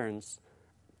patterns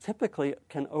typically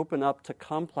can open up to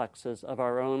complexes of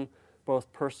our own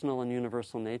both personal and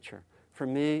universal nature. For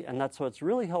me, and so it's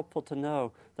really helpful to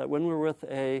know that when we're with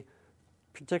a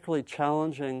particularly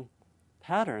challenging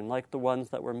pattern, like the ones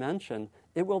that were mentioned,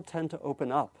 it will tend to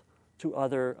open up to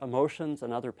other emotions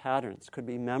and other patterns. Could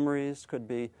be memories, could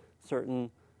be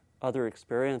certain other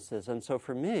experiences. And so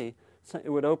for me, it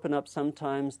would open up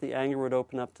sometimes, the anger would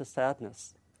open up to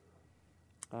sadness.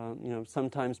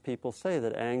 Sometimes people say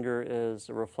that anger is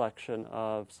a reflection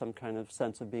of some kind of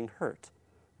sense of being hurt.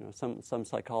 Some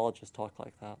psychologists talk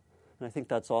like that. And I think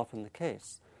that's often the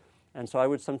case. And so I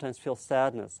would sometimes feel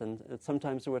sadness, and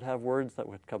sometimes it would have words that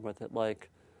would come with it,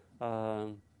 like,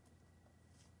 I'm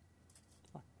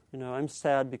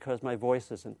sad because my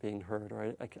voice isn't being heard,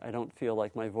 or I don't feel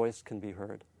like my voice can be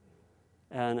heard.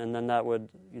 And then that would,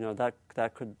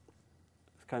 that could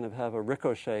kind of have a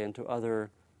ricochet into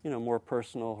other, more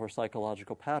personal or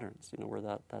psychological patterns,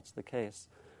 where that's the case.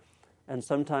 And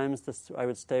sometimes I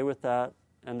would stay with that,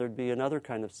 and there'd be another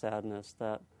kind of sadness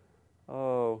that,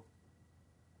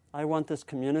 I want this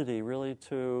community really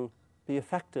to be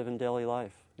effective in daily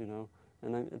life, and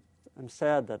I'm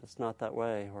sad that it's not that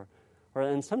way.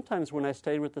 And sometimes when I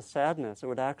stayed with the sadness, it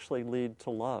would actually lead to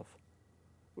love.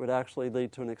 It would actually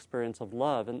lead to an experience of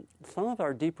love. And some of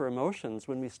our deeper emotions,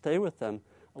 when we stay with them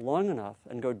long enough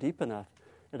and go deep enough,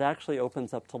 it actually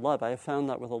opens up to love. I have found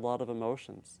that with a lot of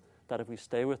emotions, that if we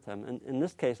stay with them, and in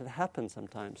this case it happens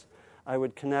sometimes, I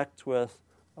would connect with,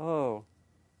 I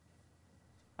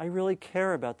really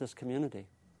care about this community.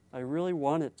 I really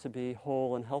want it to be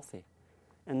whole and healthy.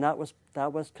 And that was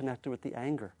connected with the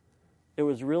anger. It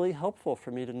was really helpful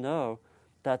for me to know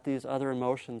that these other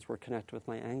emotions were connected with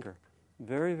my anger.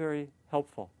 Very, very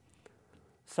helpful.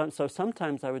 So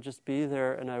sometimes I would just be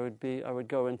there, and I would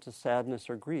go into sadness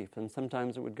or grief, and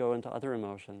sometimes it would go into other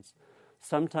emotions.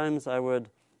 Sometimes I would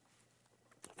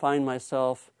find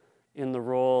myself in the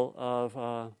role of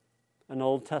an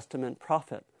Old Testament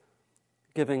prophet,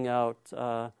 giving out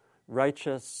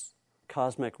righteous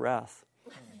cosmic wrath.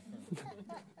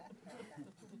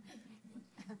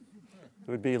 It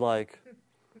would be like,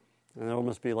 and it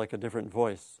almost be like a different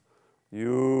voice.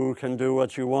 You can do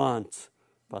what you want,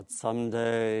 but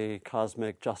someday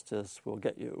cosmic justice will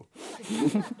get you.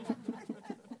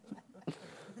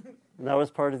 And that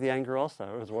was part of the anger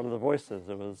also. It was one of the voices.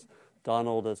 It was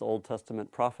Donald as Old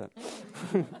Testament prophet,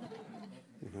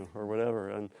 or whatever.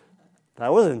 And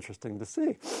that was interesting to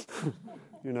see,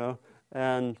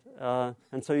 And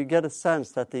so you get a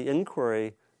sense that the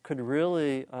inquiry could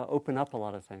really open up a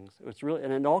lot of things.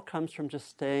 And it all comes from just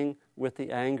staying with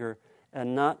the anger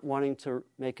and not wanting to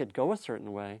make it go a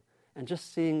certain way, and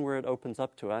just seeing where it opens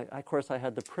up to. Of course, I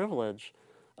had the privilege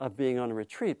of being on a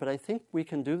retreat, but I think we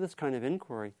can do this kind of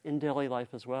inquiry in daily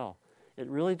life as well. It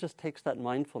really just takes that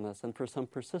mindfulness, and for some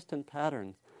persistent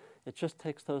patterns, it just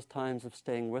takes those times of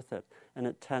staying with it, and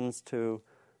it tends to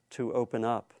open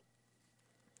up.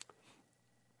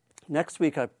 Next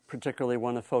week, I particularly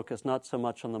want to focus not so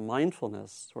much on the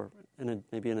mindfulness, or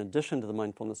maybe in addition to the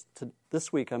mindfulness.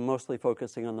 This week, I'm mostly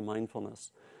focusing on the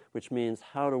mindfulness, which means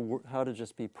how to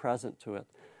just be present to it.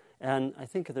 And I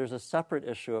think there's a separate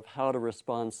issue of how to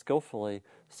respond skillfully,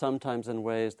 sometimes in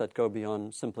ways that go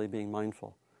beyond simply being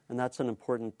mindful. And that's an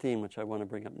important theme which I want to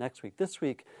bring up next week. This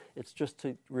week, it's just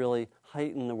to really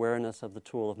heighten awareness of the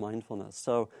tool of mindfulness.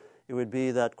 So it would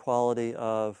be that quality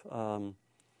of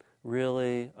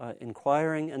really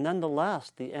inquiring. And then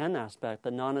the N aspect,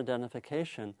 the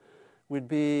non-identification, would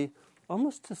be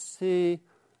almost to see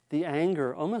the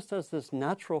anger almost as this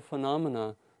natural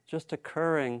phenomena just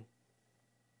occurring,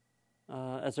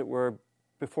 as it were,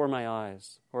 before my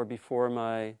eyes or before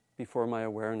my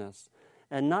awareness.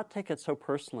 And not take it so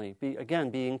personally.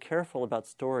 Being careful about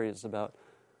stories about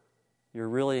you're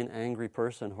really an angry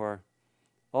person, or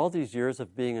all these years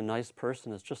of being a nice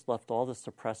person has just left all this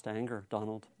suppressed anger,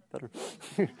 Donald. Better,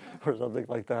 or something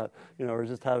like that, or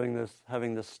just having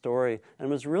this story. And it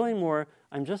was really more,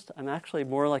 I'm actually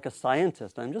more like a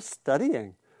scientist. I'm just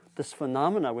studying this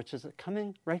phenomena which is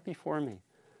coming right before me.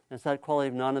 And it's that quality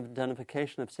of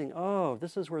non-identification of seeing, oh,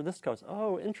 this is where this goes.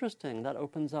 Oh, interesting. That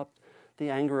opens up, the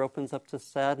anger opens up to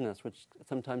sadness, which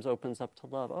sometimes opens up to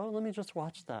love. Oh, let me just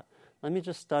watch that. Let me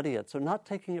just study it. So not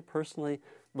taking it personally,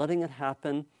 letting it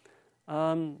happen.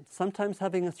 Sometimes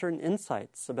having a certain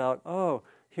insights about, oh,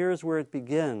 here's where it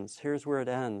begins, here's where it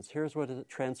ends, here's what it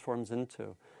transforms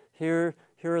into. Here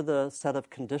are the set of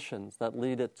conditions that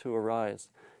lead it to arise.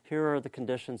 Here are the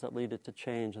conditions that lead it to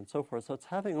change, and so forth. So it's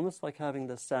almost like having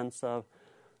this sense of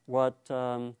what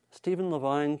Stephen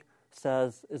Levine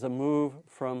says is a move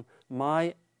from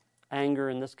my anger,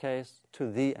 in this case,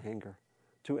 to the anger,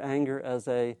 to anger as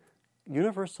a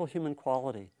universal human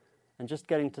quality, and just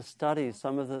getting to study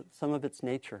some of its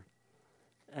nature.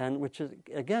 And which is,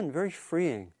 again, very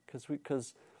freeing,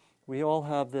 because we all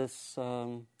have this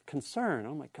concern.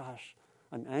 Oh my gosh,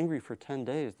 I'm angry for 10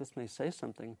 days. This may say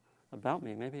something about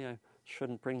me. Maybe I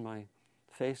shouldn't bring my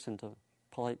face into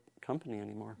polite company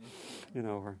anymore.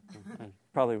 Or I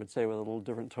probably would say with a little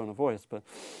different tone of voice.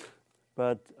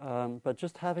 But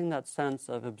just having that sense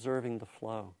of observing the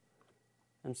flow.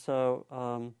 And so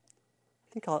I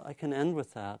think I can end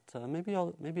with that. Maybe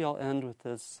I'll end with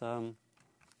this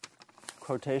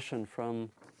quotation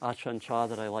from Ajahn Chah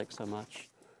that I like so much.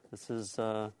 This is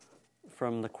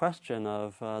from the question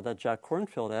of that Jack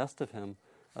Kornfield asked of him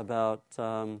about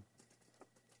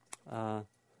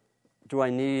do I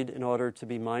need, in order to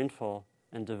be mindful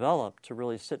and develop, to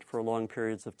really sit for long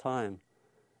periods of time?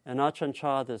 And Ajahn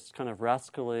Chah, this kind of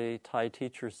rascally Thai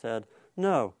teacher, said,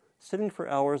 no, sitting for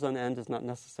hours on end is not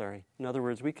necessary. In other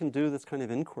words, we can do this kind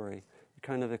of inquiry,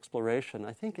 kind of exploration,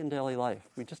 I think, in daily life.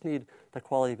 We just need the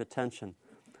quality of attention.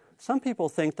 Some people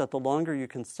think that the longer you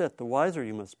can sit, the wiser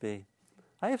you must be.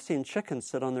 I have seen chickens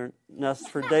sit on their nests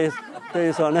for days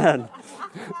on end.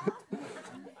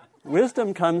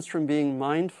 Wisdom comes from being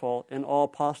mindful in all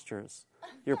postures.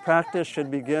 Your practice should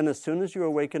begin as soon as you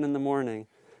awaken in the morning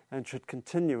and should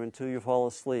continue until you fall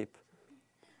asleep.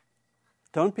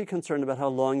 Don't be concerned about how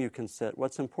long you can sit.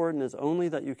 What's important is only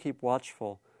that you keep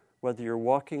watchful, whether you're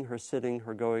walking or sitting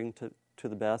or going to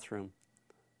the bathroom.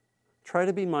 Try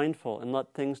to be mindful and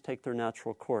let things take their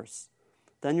natural course.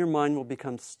 Then your mind will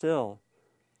become still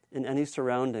in any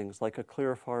surroundings, like a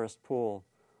clear forest pool.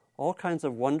 All kinds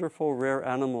of wonderful, rare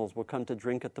animals will come to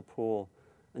drink at the pool,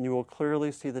 and you will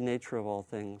clearly see the nature of all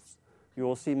things. You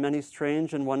will see many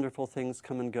strange and wonderful things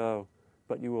come and go,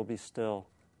 but you will be still.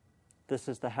 This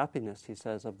is the happiness, he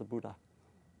says, of the Buddha.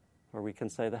 Or we can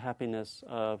say the happiness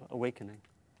of awakening.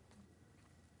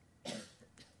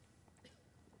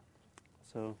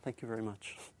 So thank you very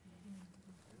much.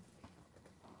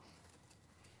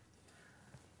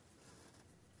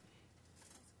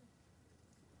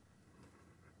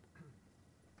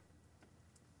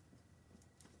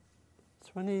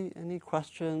 So any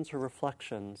questions or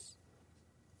reflections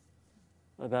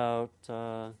about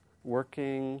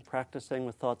working, practicing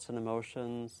with thoughts and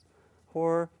emotions,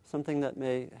 or something that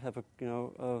may have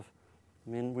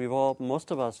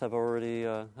most of us have already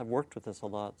have worked with this a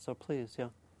lot. So please, yeah.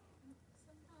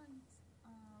 Sometimes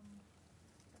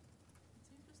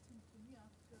it's interesting to me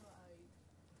after I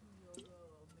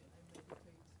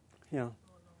Yeah.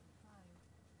 for a long time.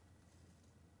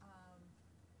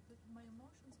 But my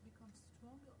emotions become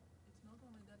stronger. It's not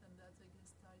only that, and that's, I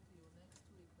guess, tied to your next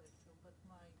week lecture, but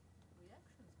my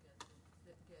reactions get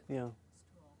Yeah.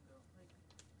 stronger. Like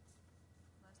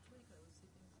last week I was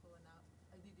sitting for an hour.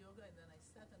 I did yoga and then I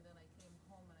sat and then I came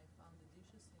home and I found the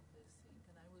dishes in the sink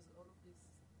and all of these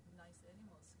nice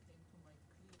animals came to my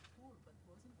clear pool, but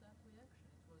wasn't that reaction?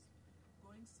 It was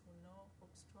going through no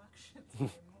obstruction to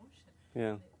my emotion.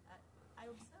 Yeah. And I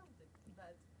observed it,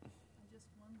 but I just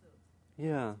wondered.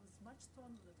 Yeah. It was much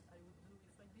stronger than I would do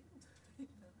if I didn't.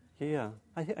 Yeah.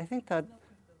 I think that,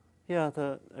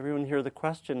 everyone here, the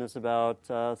question is about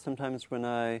sometimes when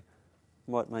my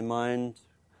mind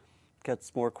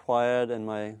gets more quiet and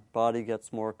my body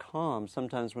gets more calm,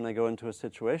 sometimes when I go into a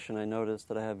situation, I notice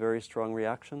that I have very strong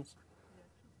reactions.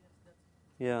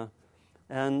 Yeah.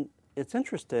 And it's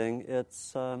interesting. It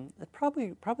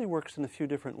probably works in a few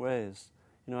different ways.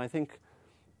 I think,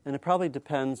 and it probably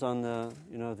depends on the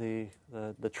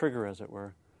trigger, as it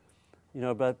were.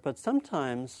 But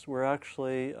sometimes we're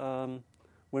actually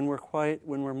when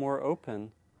we're more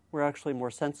open, we're actually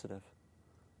more sensitive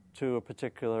to a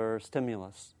particular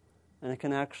stimulus, and it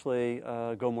can actually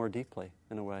go more deeply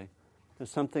in a way.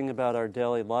 There's something about our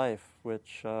daily life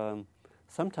which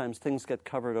sometimes things get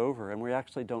covered over, and we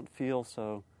actually don't feel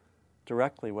so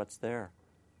directly what's there.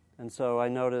 And so I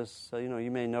notice,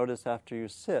 you may notice after you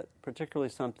sit, particularly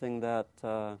something that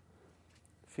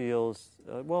feels,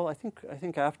 I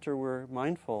think after we're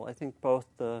mindful, I think both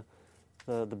the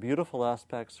beautiful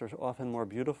aspects are often more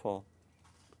beautiful,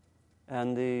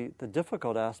 and the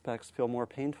difficult aspects feel more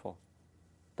painful.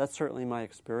 That's certainly my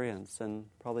experience, and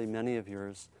probably many of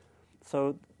yours.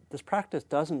 So this practice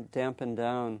doesn't dampen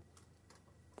down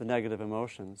the negative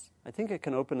emotions. I think it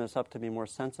can open us up to be more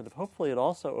sensitive. Hopefully it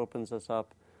also opens us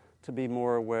up to be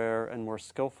more aware and more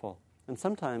skillful, and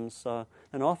sometimes,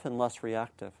 and often less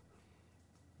reactive.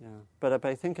 Yeah. But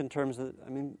I think in terms of,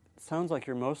 it sounds like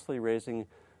you're mostly raising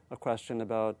a question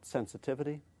about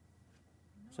sensitivity.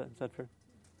 No, Is that fair?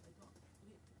 I don't.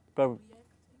 But Reacting,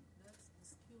 that's the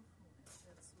skillfulness.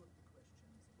 That's what the question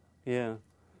is about. yeah,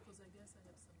 Because I guess I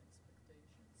have some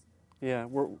expectations there. yeah,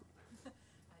 because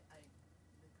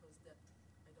that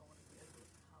I don't want to be ever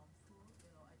harmful.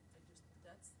 I just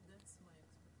that's my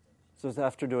expectation. so it's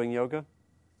after doing yoga?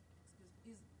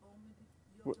 Is all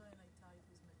yoga and I tie it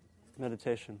with meditation.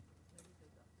 Meditation.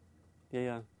 Meditate after yoga.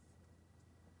 Yeah.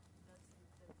 That's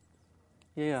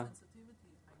Yeah.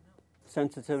 sensitivity. I know.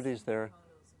 Sensitivity is there.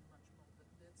 Colors and much more, but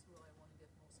that's where I want to get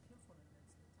more skillful, and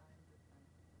that's the time that I'm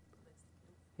less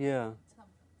skillful. Yeah.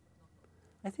 Sometimes, not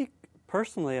always. I think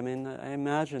personally, I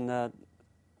imagine that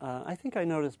I think I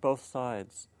notice both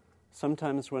sides.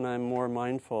 Sometimes when I'm more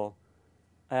mindful,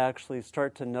 I actually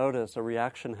start to notice a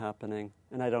reaction happening,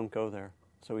 and I don't go there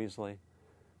so easily.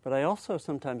 But I also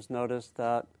sometimes notice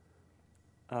that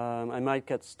I might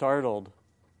get startled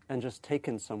and just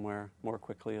taken somewhere more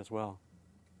quickly as well.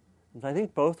 And I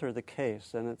think both are the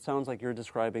case, and it sounds like you're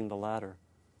describing the latter.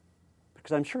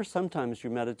 Because I'm sure sometimes you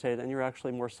meditate and you're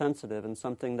actually more sensitive, and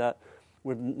something that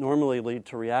would normally lead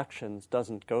to reactions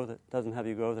doesn't have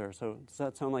you go there. So does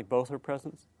that sound like both are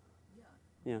present? Yeah.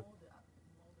 Yeah. More the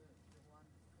one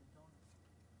I don't.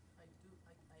 I am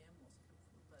more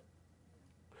skillful, but yeah.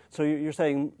 So you're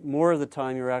saying more of the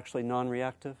time you're actually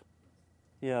non-reactive?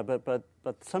 Yeah, but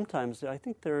sometimes I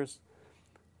think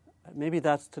maybe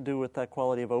that's to do with that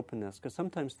quality of openness, because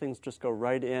sometimes things just go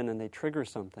right in and they trigger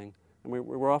something, and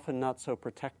we're often not so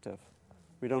protective.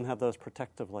 We don't have those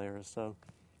protective layers, so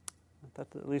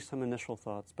that's at least some initial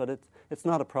thoughts. But it's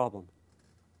not a problem.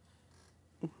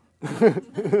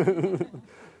 Because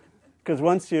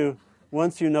once you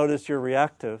notice you're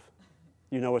reactive,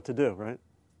 you know what to do, right?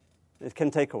 It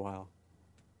can take a while.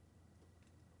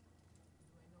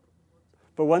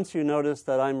 But once you notice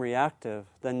that I'm reactive,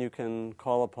 then you can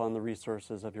call upon the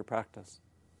resources of your practice.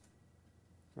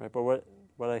 Right? But what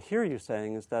I hear you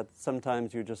saying is that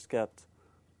sometimes you just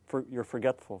you're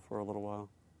forgetful for a little while.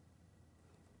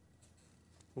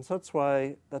 And so that's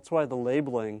why the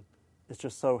labeling is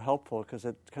just so helpful, because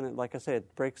it kind of, like I say,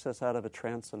 it breaks us out of a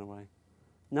trance in a way.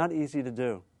 Not easy to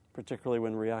do, particularly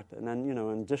when reactive. And then,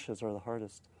 and dishes are the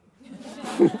hardest.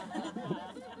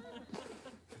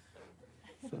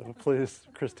 So please,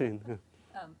 Christine.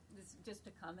 Just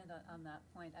to comment on that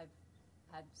point, I've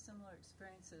had similar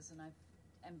experiences, and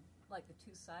I'm like the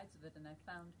two sides of it, and I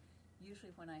found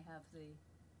usually when I have the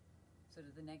sort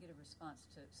of the negative response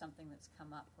to something that's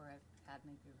come up where I've had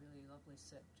maybe a really lovely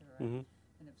sit or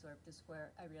been absorbed, is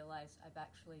where I realize I've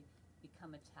actually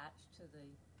become attached to the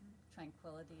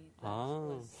tranquility that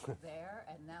Oh. was there,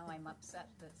 and now I'm upset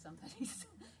that somebody's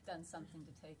done something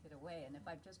to take it away. And if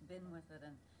I've just been with it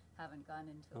and haven't gone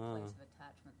into a place of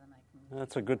attachment, then I can...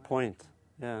 That's a good point.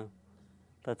 Yeah.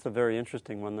 That's a very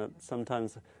interesting one that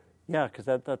sometimes, yeah, because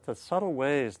that's the subtle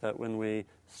ways that when we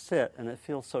sit and it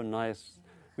feels so nice,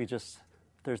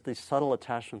 there's these subtle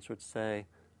attachments which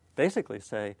basically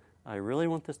say, I really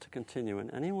want this to continue,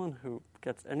 and anyone who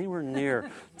gets anywhere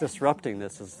near disrupting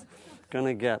this is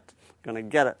gonna get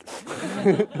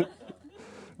it,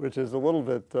 which is a little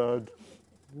bit,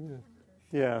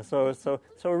 yeah. So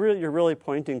really, you're really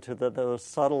pointing to those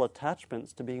subtle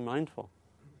attachments to being mindful,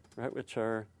 right? Which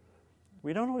are,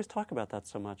 we don't always talk about that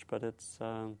so much, but it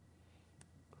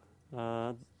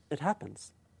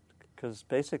happens because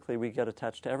basically we get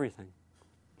attached to everything.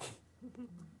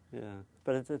 Yeah,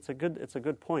 but it's a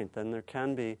good point. Then there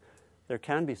can be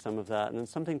some of that, and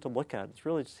it's something to look at. It's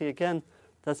really, see, again,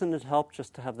 doesn't it help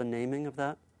just to have the naming of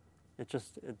that? It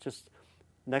just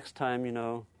next time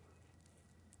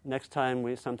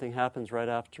something happens right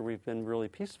after we've been really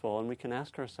peaceful, and we can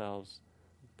ask ourselves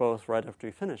both right after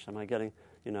we finish, am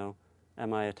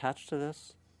I attached to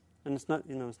this? And it's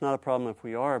not a problem if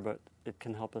we are, but it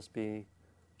can help us be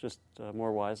just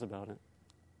more wise about it.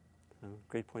 So,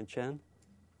 great point, Jen.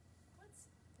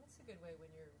 What's a good way when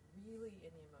you're really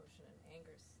in the emotion, and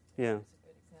anger's Yeah. is a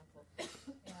good example,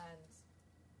 and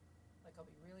like I'll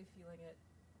be really feeling it,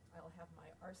 I'll have my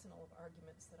arsenal of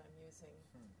arguments that I'm using,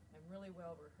 I'm really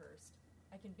well rehearsed.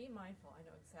 I can be mindful, I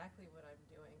know exactly what I'm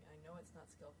doing, I know it's not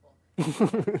skillful.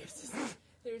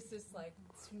 there's this like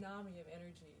tsunami of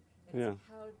energy, and Yeah. it's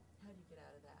how do you get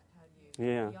out of that? How do you,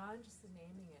 Yeah. beyond just the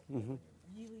naming it, Mhm.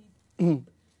 when you're really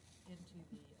into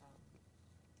the,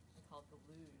 I call it the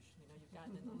luge, you've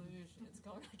gotten in the luge and it's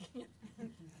going like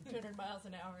 200 miles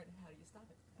an hour, and how do you stop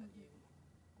it?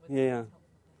 Yeah.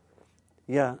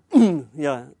 Yeah,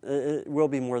 yeah. It will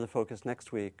be more the focus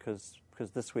next week because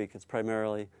this week it's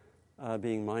primarily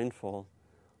being mindful.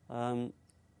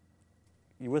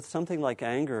 With something like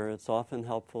anger, it's often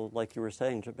helpful, like you were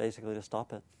saying, basically to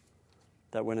stop it.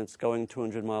 That when it's going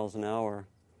 200 miles an hour,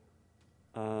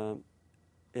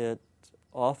 it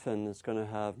often is going to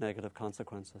have negative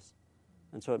consequences,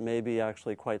 and so it may be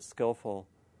actually quite skillful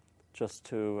just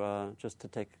to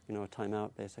take a time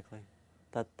out, basically.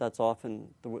 That's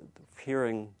often the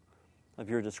hearing of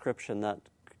your description, that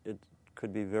it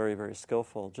could be very, very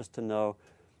skillful just to know.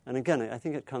 And again, I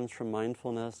think it comes from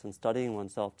mindfulness and studying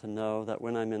oneself to know that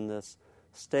when I'm in this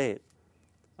state,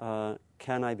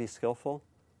 can I be skillful?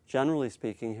 Generally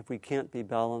speaking, if we can't be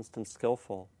balanced and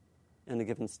skillful in a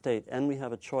given state, and we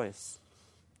have a choice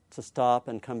to stop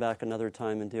and come back another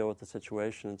time and deal with the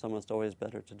situation, it's almost always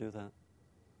better to do that.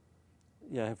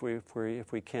 Yeah,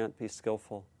 if we can't be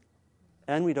skillful,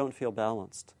 and we don't feel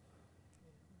balanced,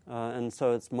 and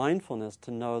so it's mindfulness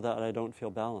to know that I don't feel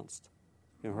balanced,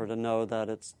 or to know that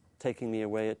it's taking me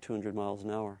away at 200 miles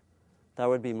an hour. That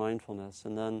would be mindfulness,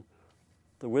 and then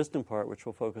the wisdom part, which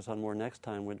we'll focus on more next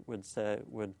time,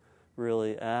 would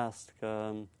really ask,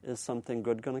 is something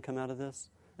good going to come out of this?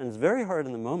 And it's very hard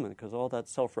in the moment because all that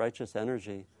self-righteous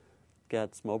energy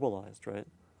gets mobilized, right?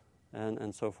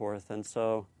 And so forth. And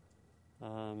so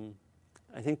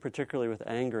I think particularly with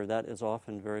anger, that is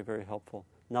often very, very helpful.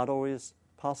 Not always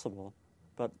possible,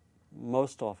 but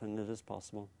most often it is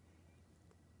possible.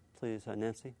 Please,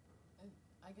 Nancy?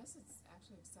 I guess it's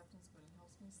actually acceptance, but it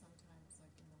helps me sometimes,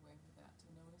 like in the way of that, to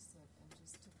notice it and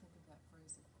just to think of that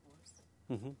phrase, of course.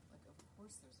 Mm-hmm. Like, of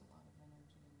course there's a lot of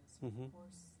energy in this. Mm-hmm. Of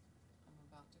course I'm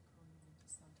about to careen into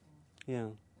something.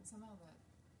 Yeah. And somehow that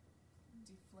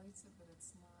deflates it, but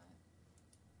it's not,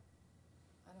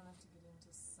 I don't have to get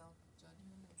into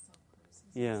self-judgment and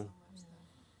self-criticism Yeah. so much that,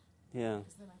 Yeah.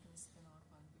 because then I can spin off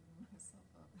on beating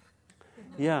myself up.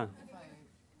 Yeah. If I,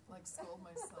 like, scold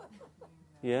myself for being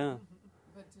that. Yeah.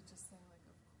 But to just say, like,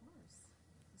 of course,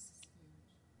 this is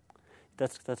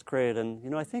huge. That's great.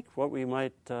 And, I think what we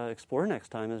might explore next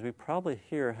time is we probably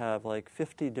here have like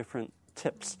 50 different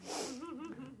tips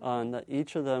on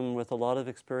each of them with a lot of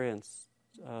experience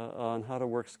on how to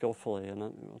work skillfully. And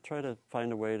I'll try to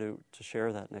find a way to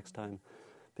share that next time,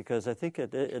 because I think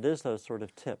it is those sort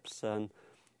of tips.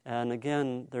 And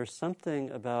again, there's something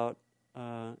about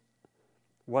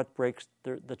what breaks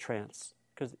the trance.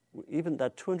 Because even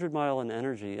that 200-mile in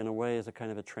energy, in a way, is a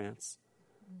kind of a trance.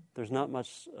 There's not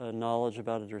much knowledge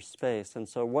about it or space. And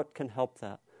so what can help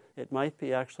that? It might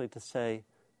be actually to say,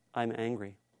 I'm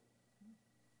angry.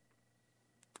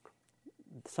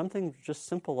 Something just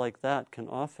simple like that can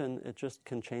often, it just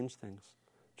can change things.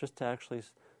 Just to actually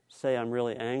say I'm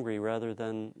really angry, rather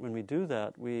than when we do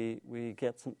that, we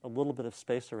get a little bit of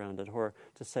space around it, or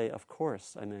to say, of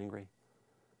course I'm angry.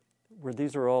 Where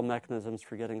these are all mechanisms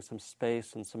for getting some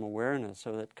space and some awareness,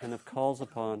 so that kind of calls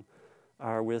upon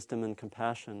our wisdom and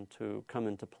compassion to come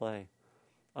into play.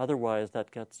 Otherwise,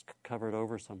 that gets covered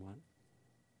over somewhat.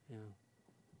 Yeah.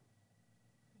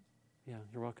 Yeah,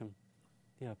 you're welcome.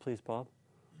 Yeah, please, Bob.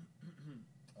 I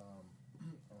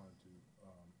wanted to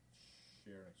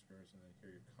share an experience and then hear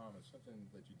your comments. Something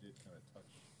that you did kind of touch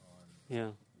on.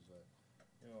 Yeah. Is that,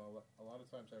 a lot of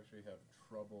times I actually have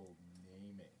trouble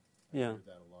naming. Yeah. I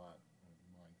hear that a lot.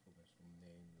 Mindfulness will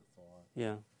name the thought.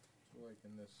 Yeah. So like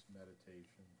in this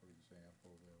meditation, for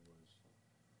example, there was,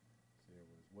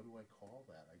 what do I call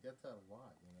that? I get that a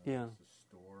lot. Yeah. It's the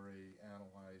story,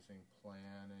 analyzing,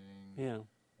 planning. Yeah.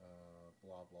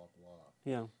 Blah, blah, blah.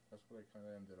 Yeah. That's what I kind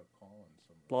of ended up calling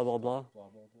some of Blah, blah, stuff. blah? Blah,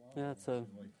 blah, blah. Yeah, it's a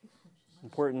like,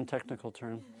 important technical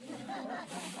term.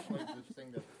 like the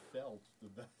thing that felt the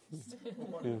best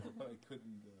when I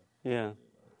couldn't Yeah.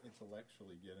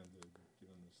 Intellectually get into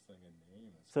giving this thing a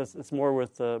name. So it's more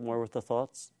with the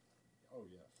thoughts? Oh,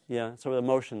 yes. Yeah, so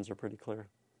emotions are pretty clear.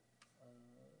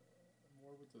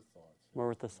 More with the thoughts. More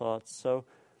with the thoughts. So,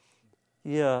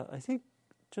 yeah, I think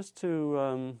just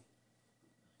to...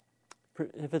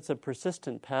 if it's a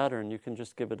persistent pattern, you can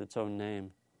just give it its own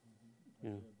name.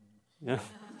 Yeah.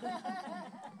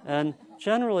 And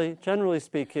generally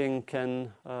speaking,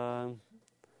 can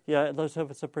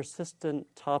if it's a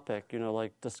persistent topic,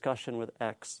 like discussion with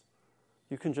X,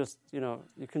 you can just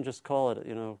call it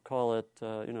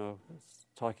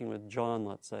talking with John,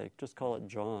 let's say, just call it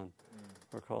John,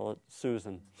 or call it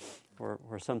Susan,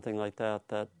 or something like that.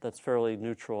 That's fairly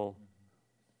neutral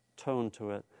tone to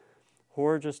it.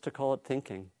 Or just to call it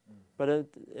thinking. But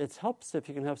it helps if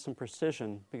you can have some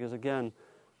precision, because again,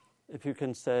 if you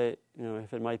can say,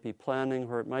 if it might be planning,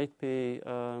 or it might be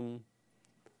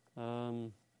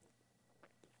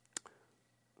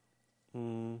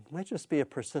might just be a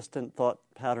persistent thought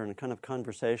pattern, a kind of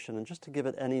conversation, and just to give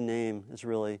it any name is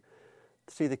really,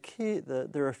 see the key,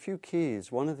 there are a few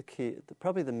keys. One of the key,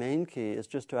 probably the main key, is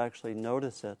just to actually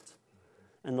notice it.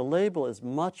 And the label is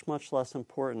much, much less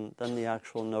important than the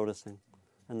actual noticing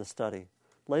and the study.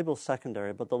 Label's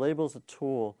secondary, but the label is a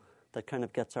tool that kind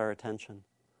of gets our attention.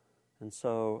 And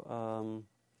so I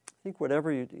think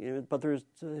whatever but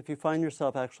if you find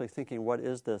yourself actually thinking, what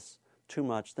is this, too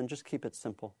much, then just keep it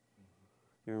simple.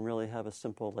 You can really have a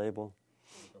simple label.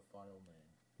 Like a file name.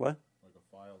 What? Like a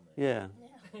file name. Yeah.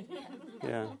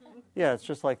 Yeah. Yeah, it's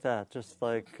just like that. Just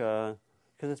like... because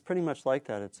it's pretty much like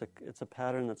that. It's a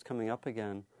pattern that's coming up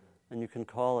again, and you can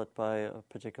call it by a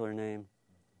particular name.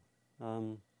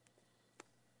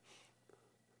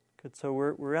 Good. So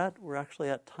we're actually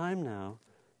at time now.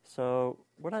 So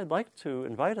what I'd like to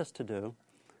invite us to do,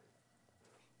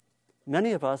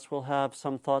 many of us will have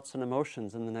some thoughts and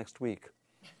emotions in the next week.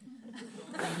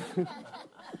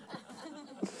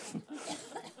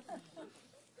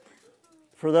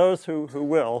 For those who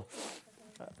will.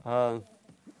 Now,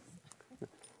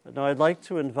 I'd like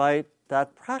to invite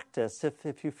that practice,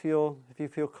 if you feel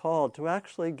called, to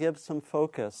actually give some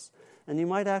focus, and you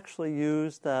might actually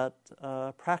use that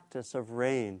practice of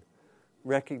RAIN: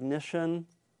 recognition,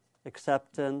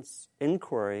 acceptance,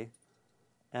 inquiry,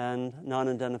 and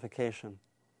non-identification.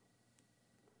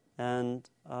 And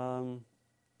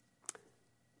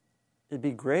it'd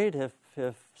be great if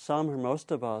some or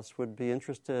most of us would be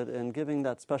interested in giving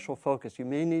that special focus. You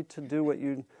may need to do what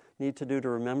you need to do to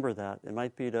remember that. It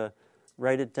might be to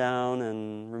write it down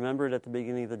and remember it at the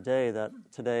beginning of the day, that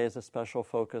today is a special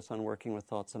focus on working with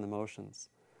thoughts and emotions.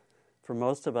 For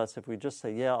most of us, if we just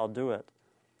say, yeah, I'll do it,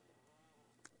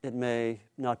 it may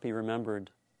not be remembered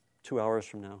 2 hours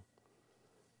from now.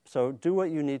 So do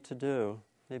what you need to do.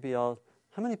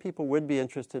 How many people would be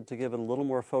interested to give it a little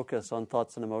more focus on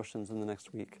thoughts and emotions in the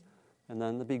next week? And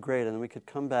then it'd be great, and then we could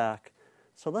come back.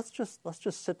 So let's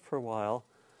just sit for a while,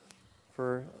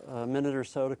 for a minute or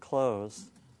so to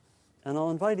close. And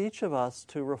I'll invite each of us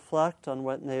to reflect on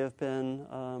what may have been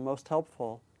most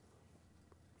helpful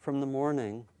from the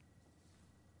morning.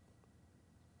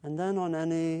 And then on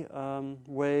any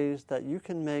ways that you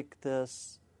can make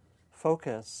this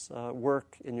focus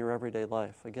work in your everyday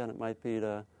life. Again, it might be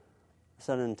to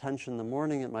set an intention in the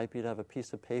morning. It might be to have a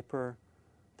piece of paper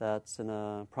that's in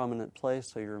a prominent place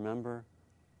so you remember.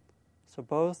 So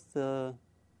both the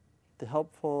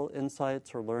helpful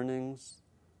insights or learnings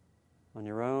on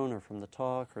your own or from the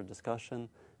talk or discussion,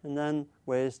 and then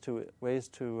ways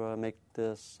to make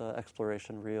this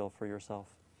exploration real for yourself.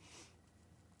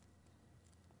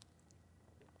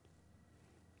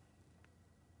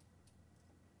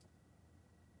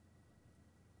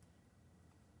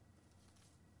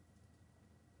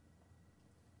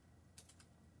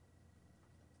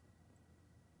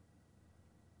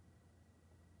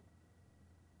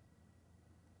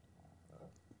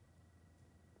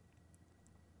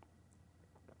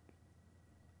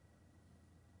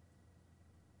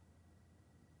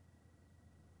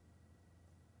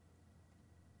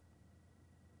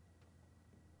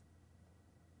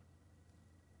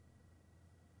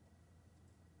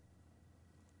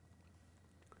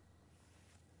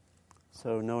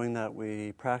 So knowing that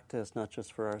we practice not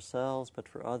just for ourselves but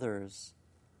for others,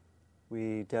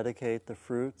 we dedicate the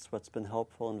fruits, what's been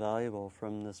helpful and valuable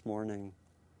from this morning,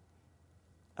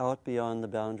 out beyond the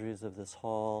boundaries of this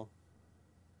hall,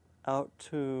 out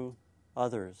to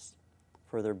others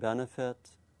for their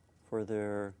benefit, for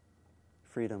their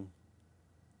freedom,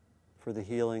 for the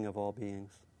healing of all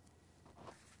beings.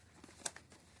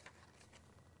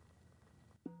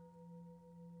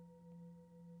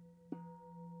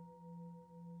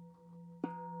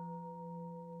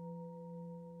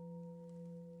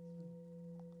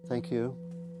 Thank you,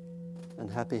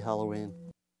 and happy Halloween.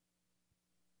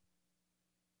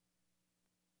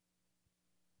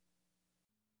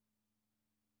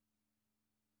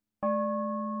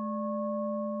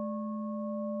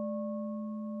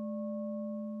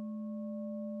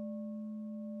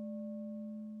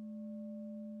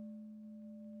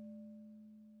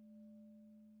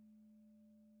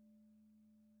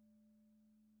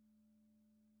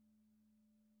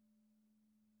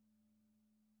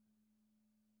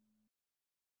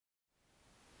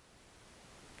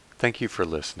 Thank you for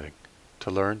listening.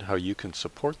 To learn how you can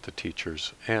support the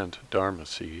teachers and Dharma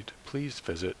Seed, please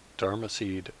visit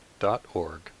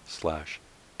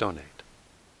dharmaseed.org/donate.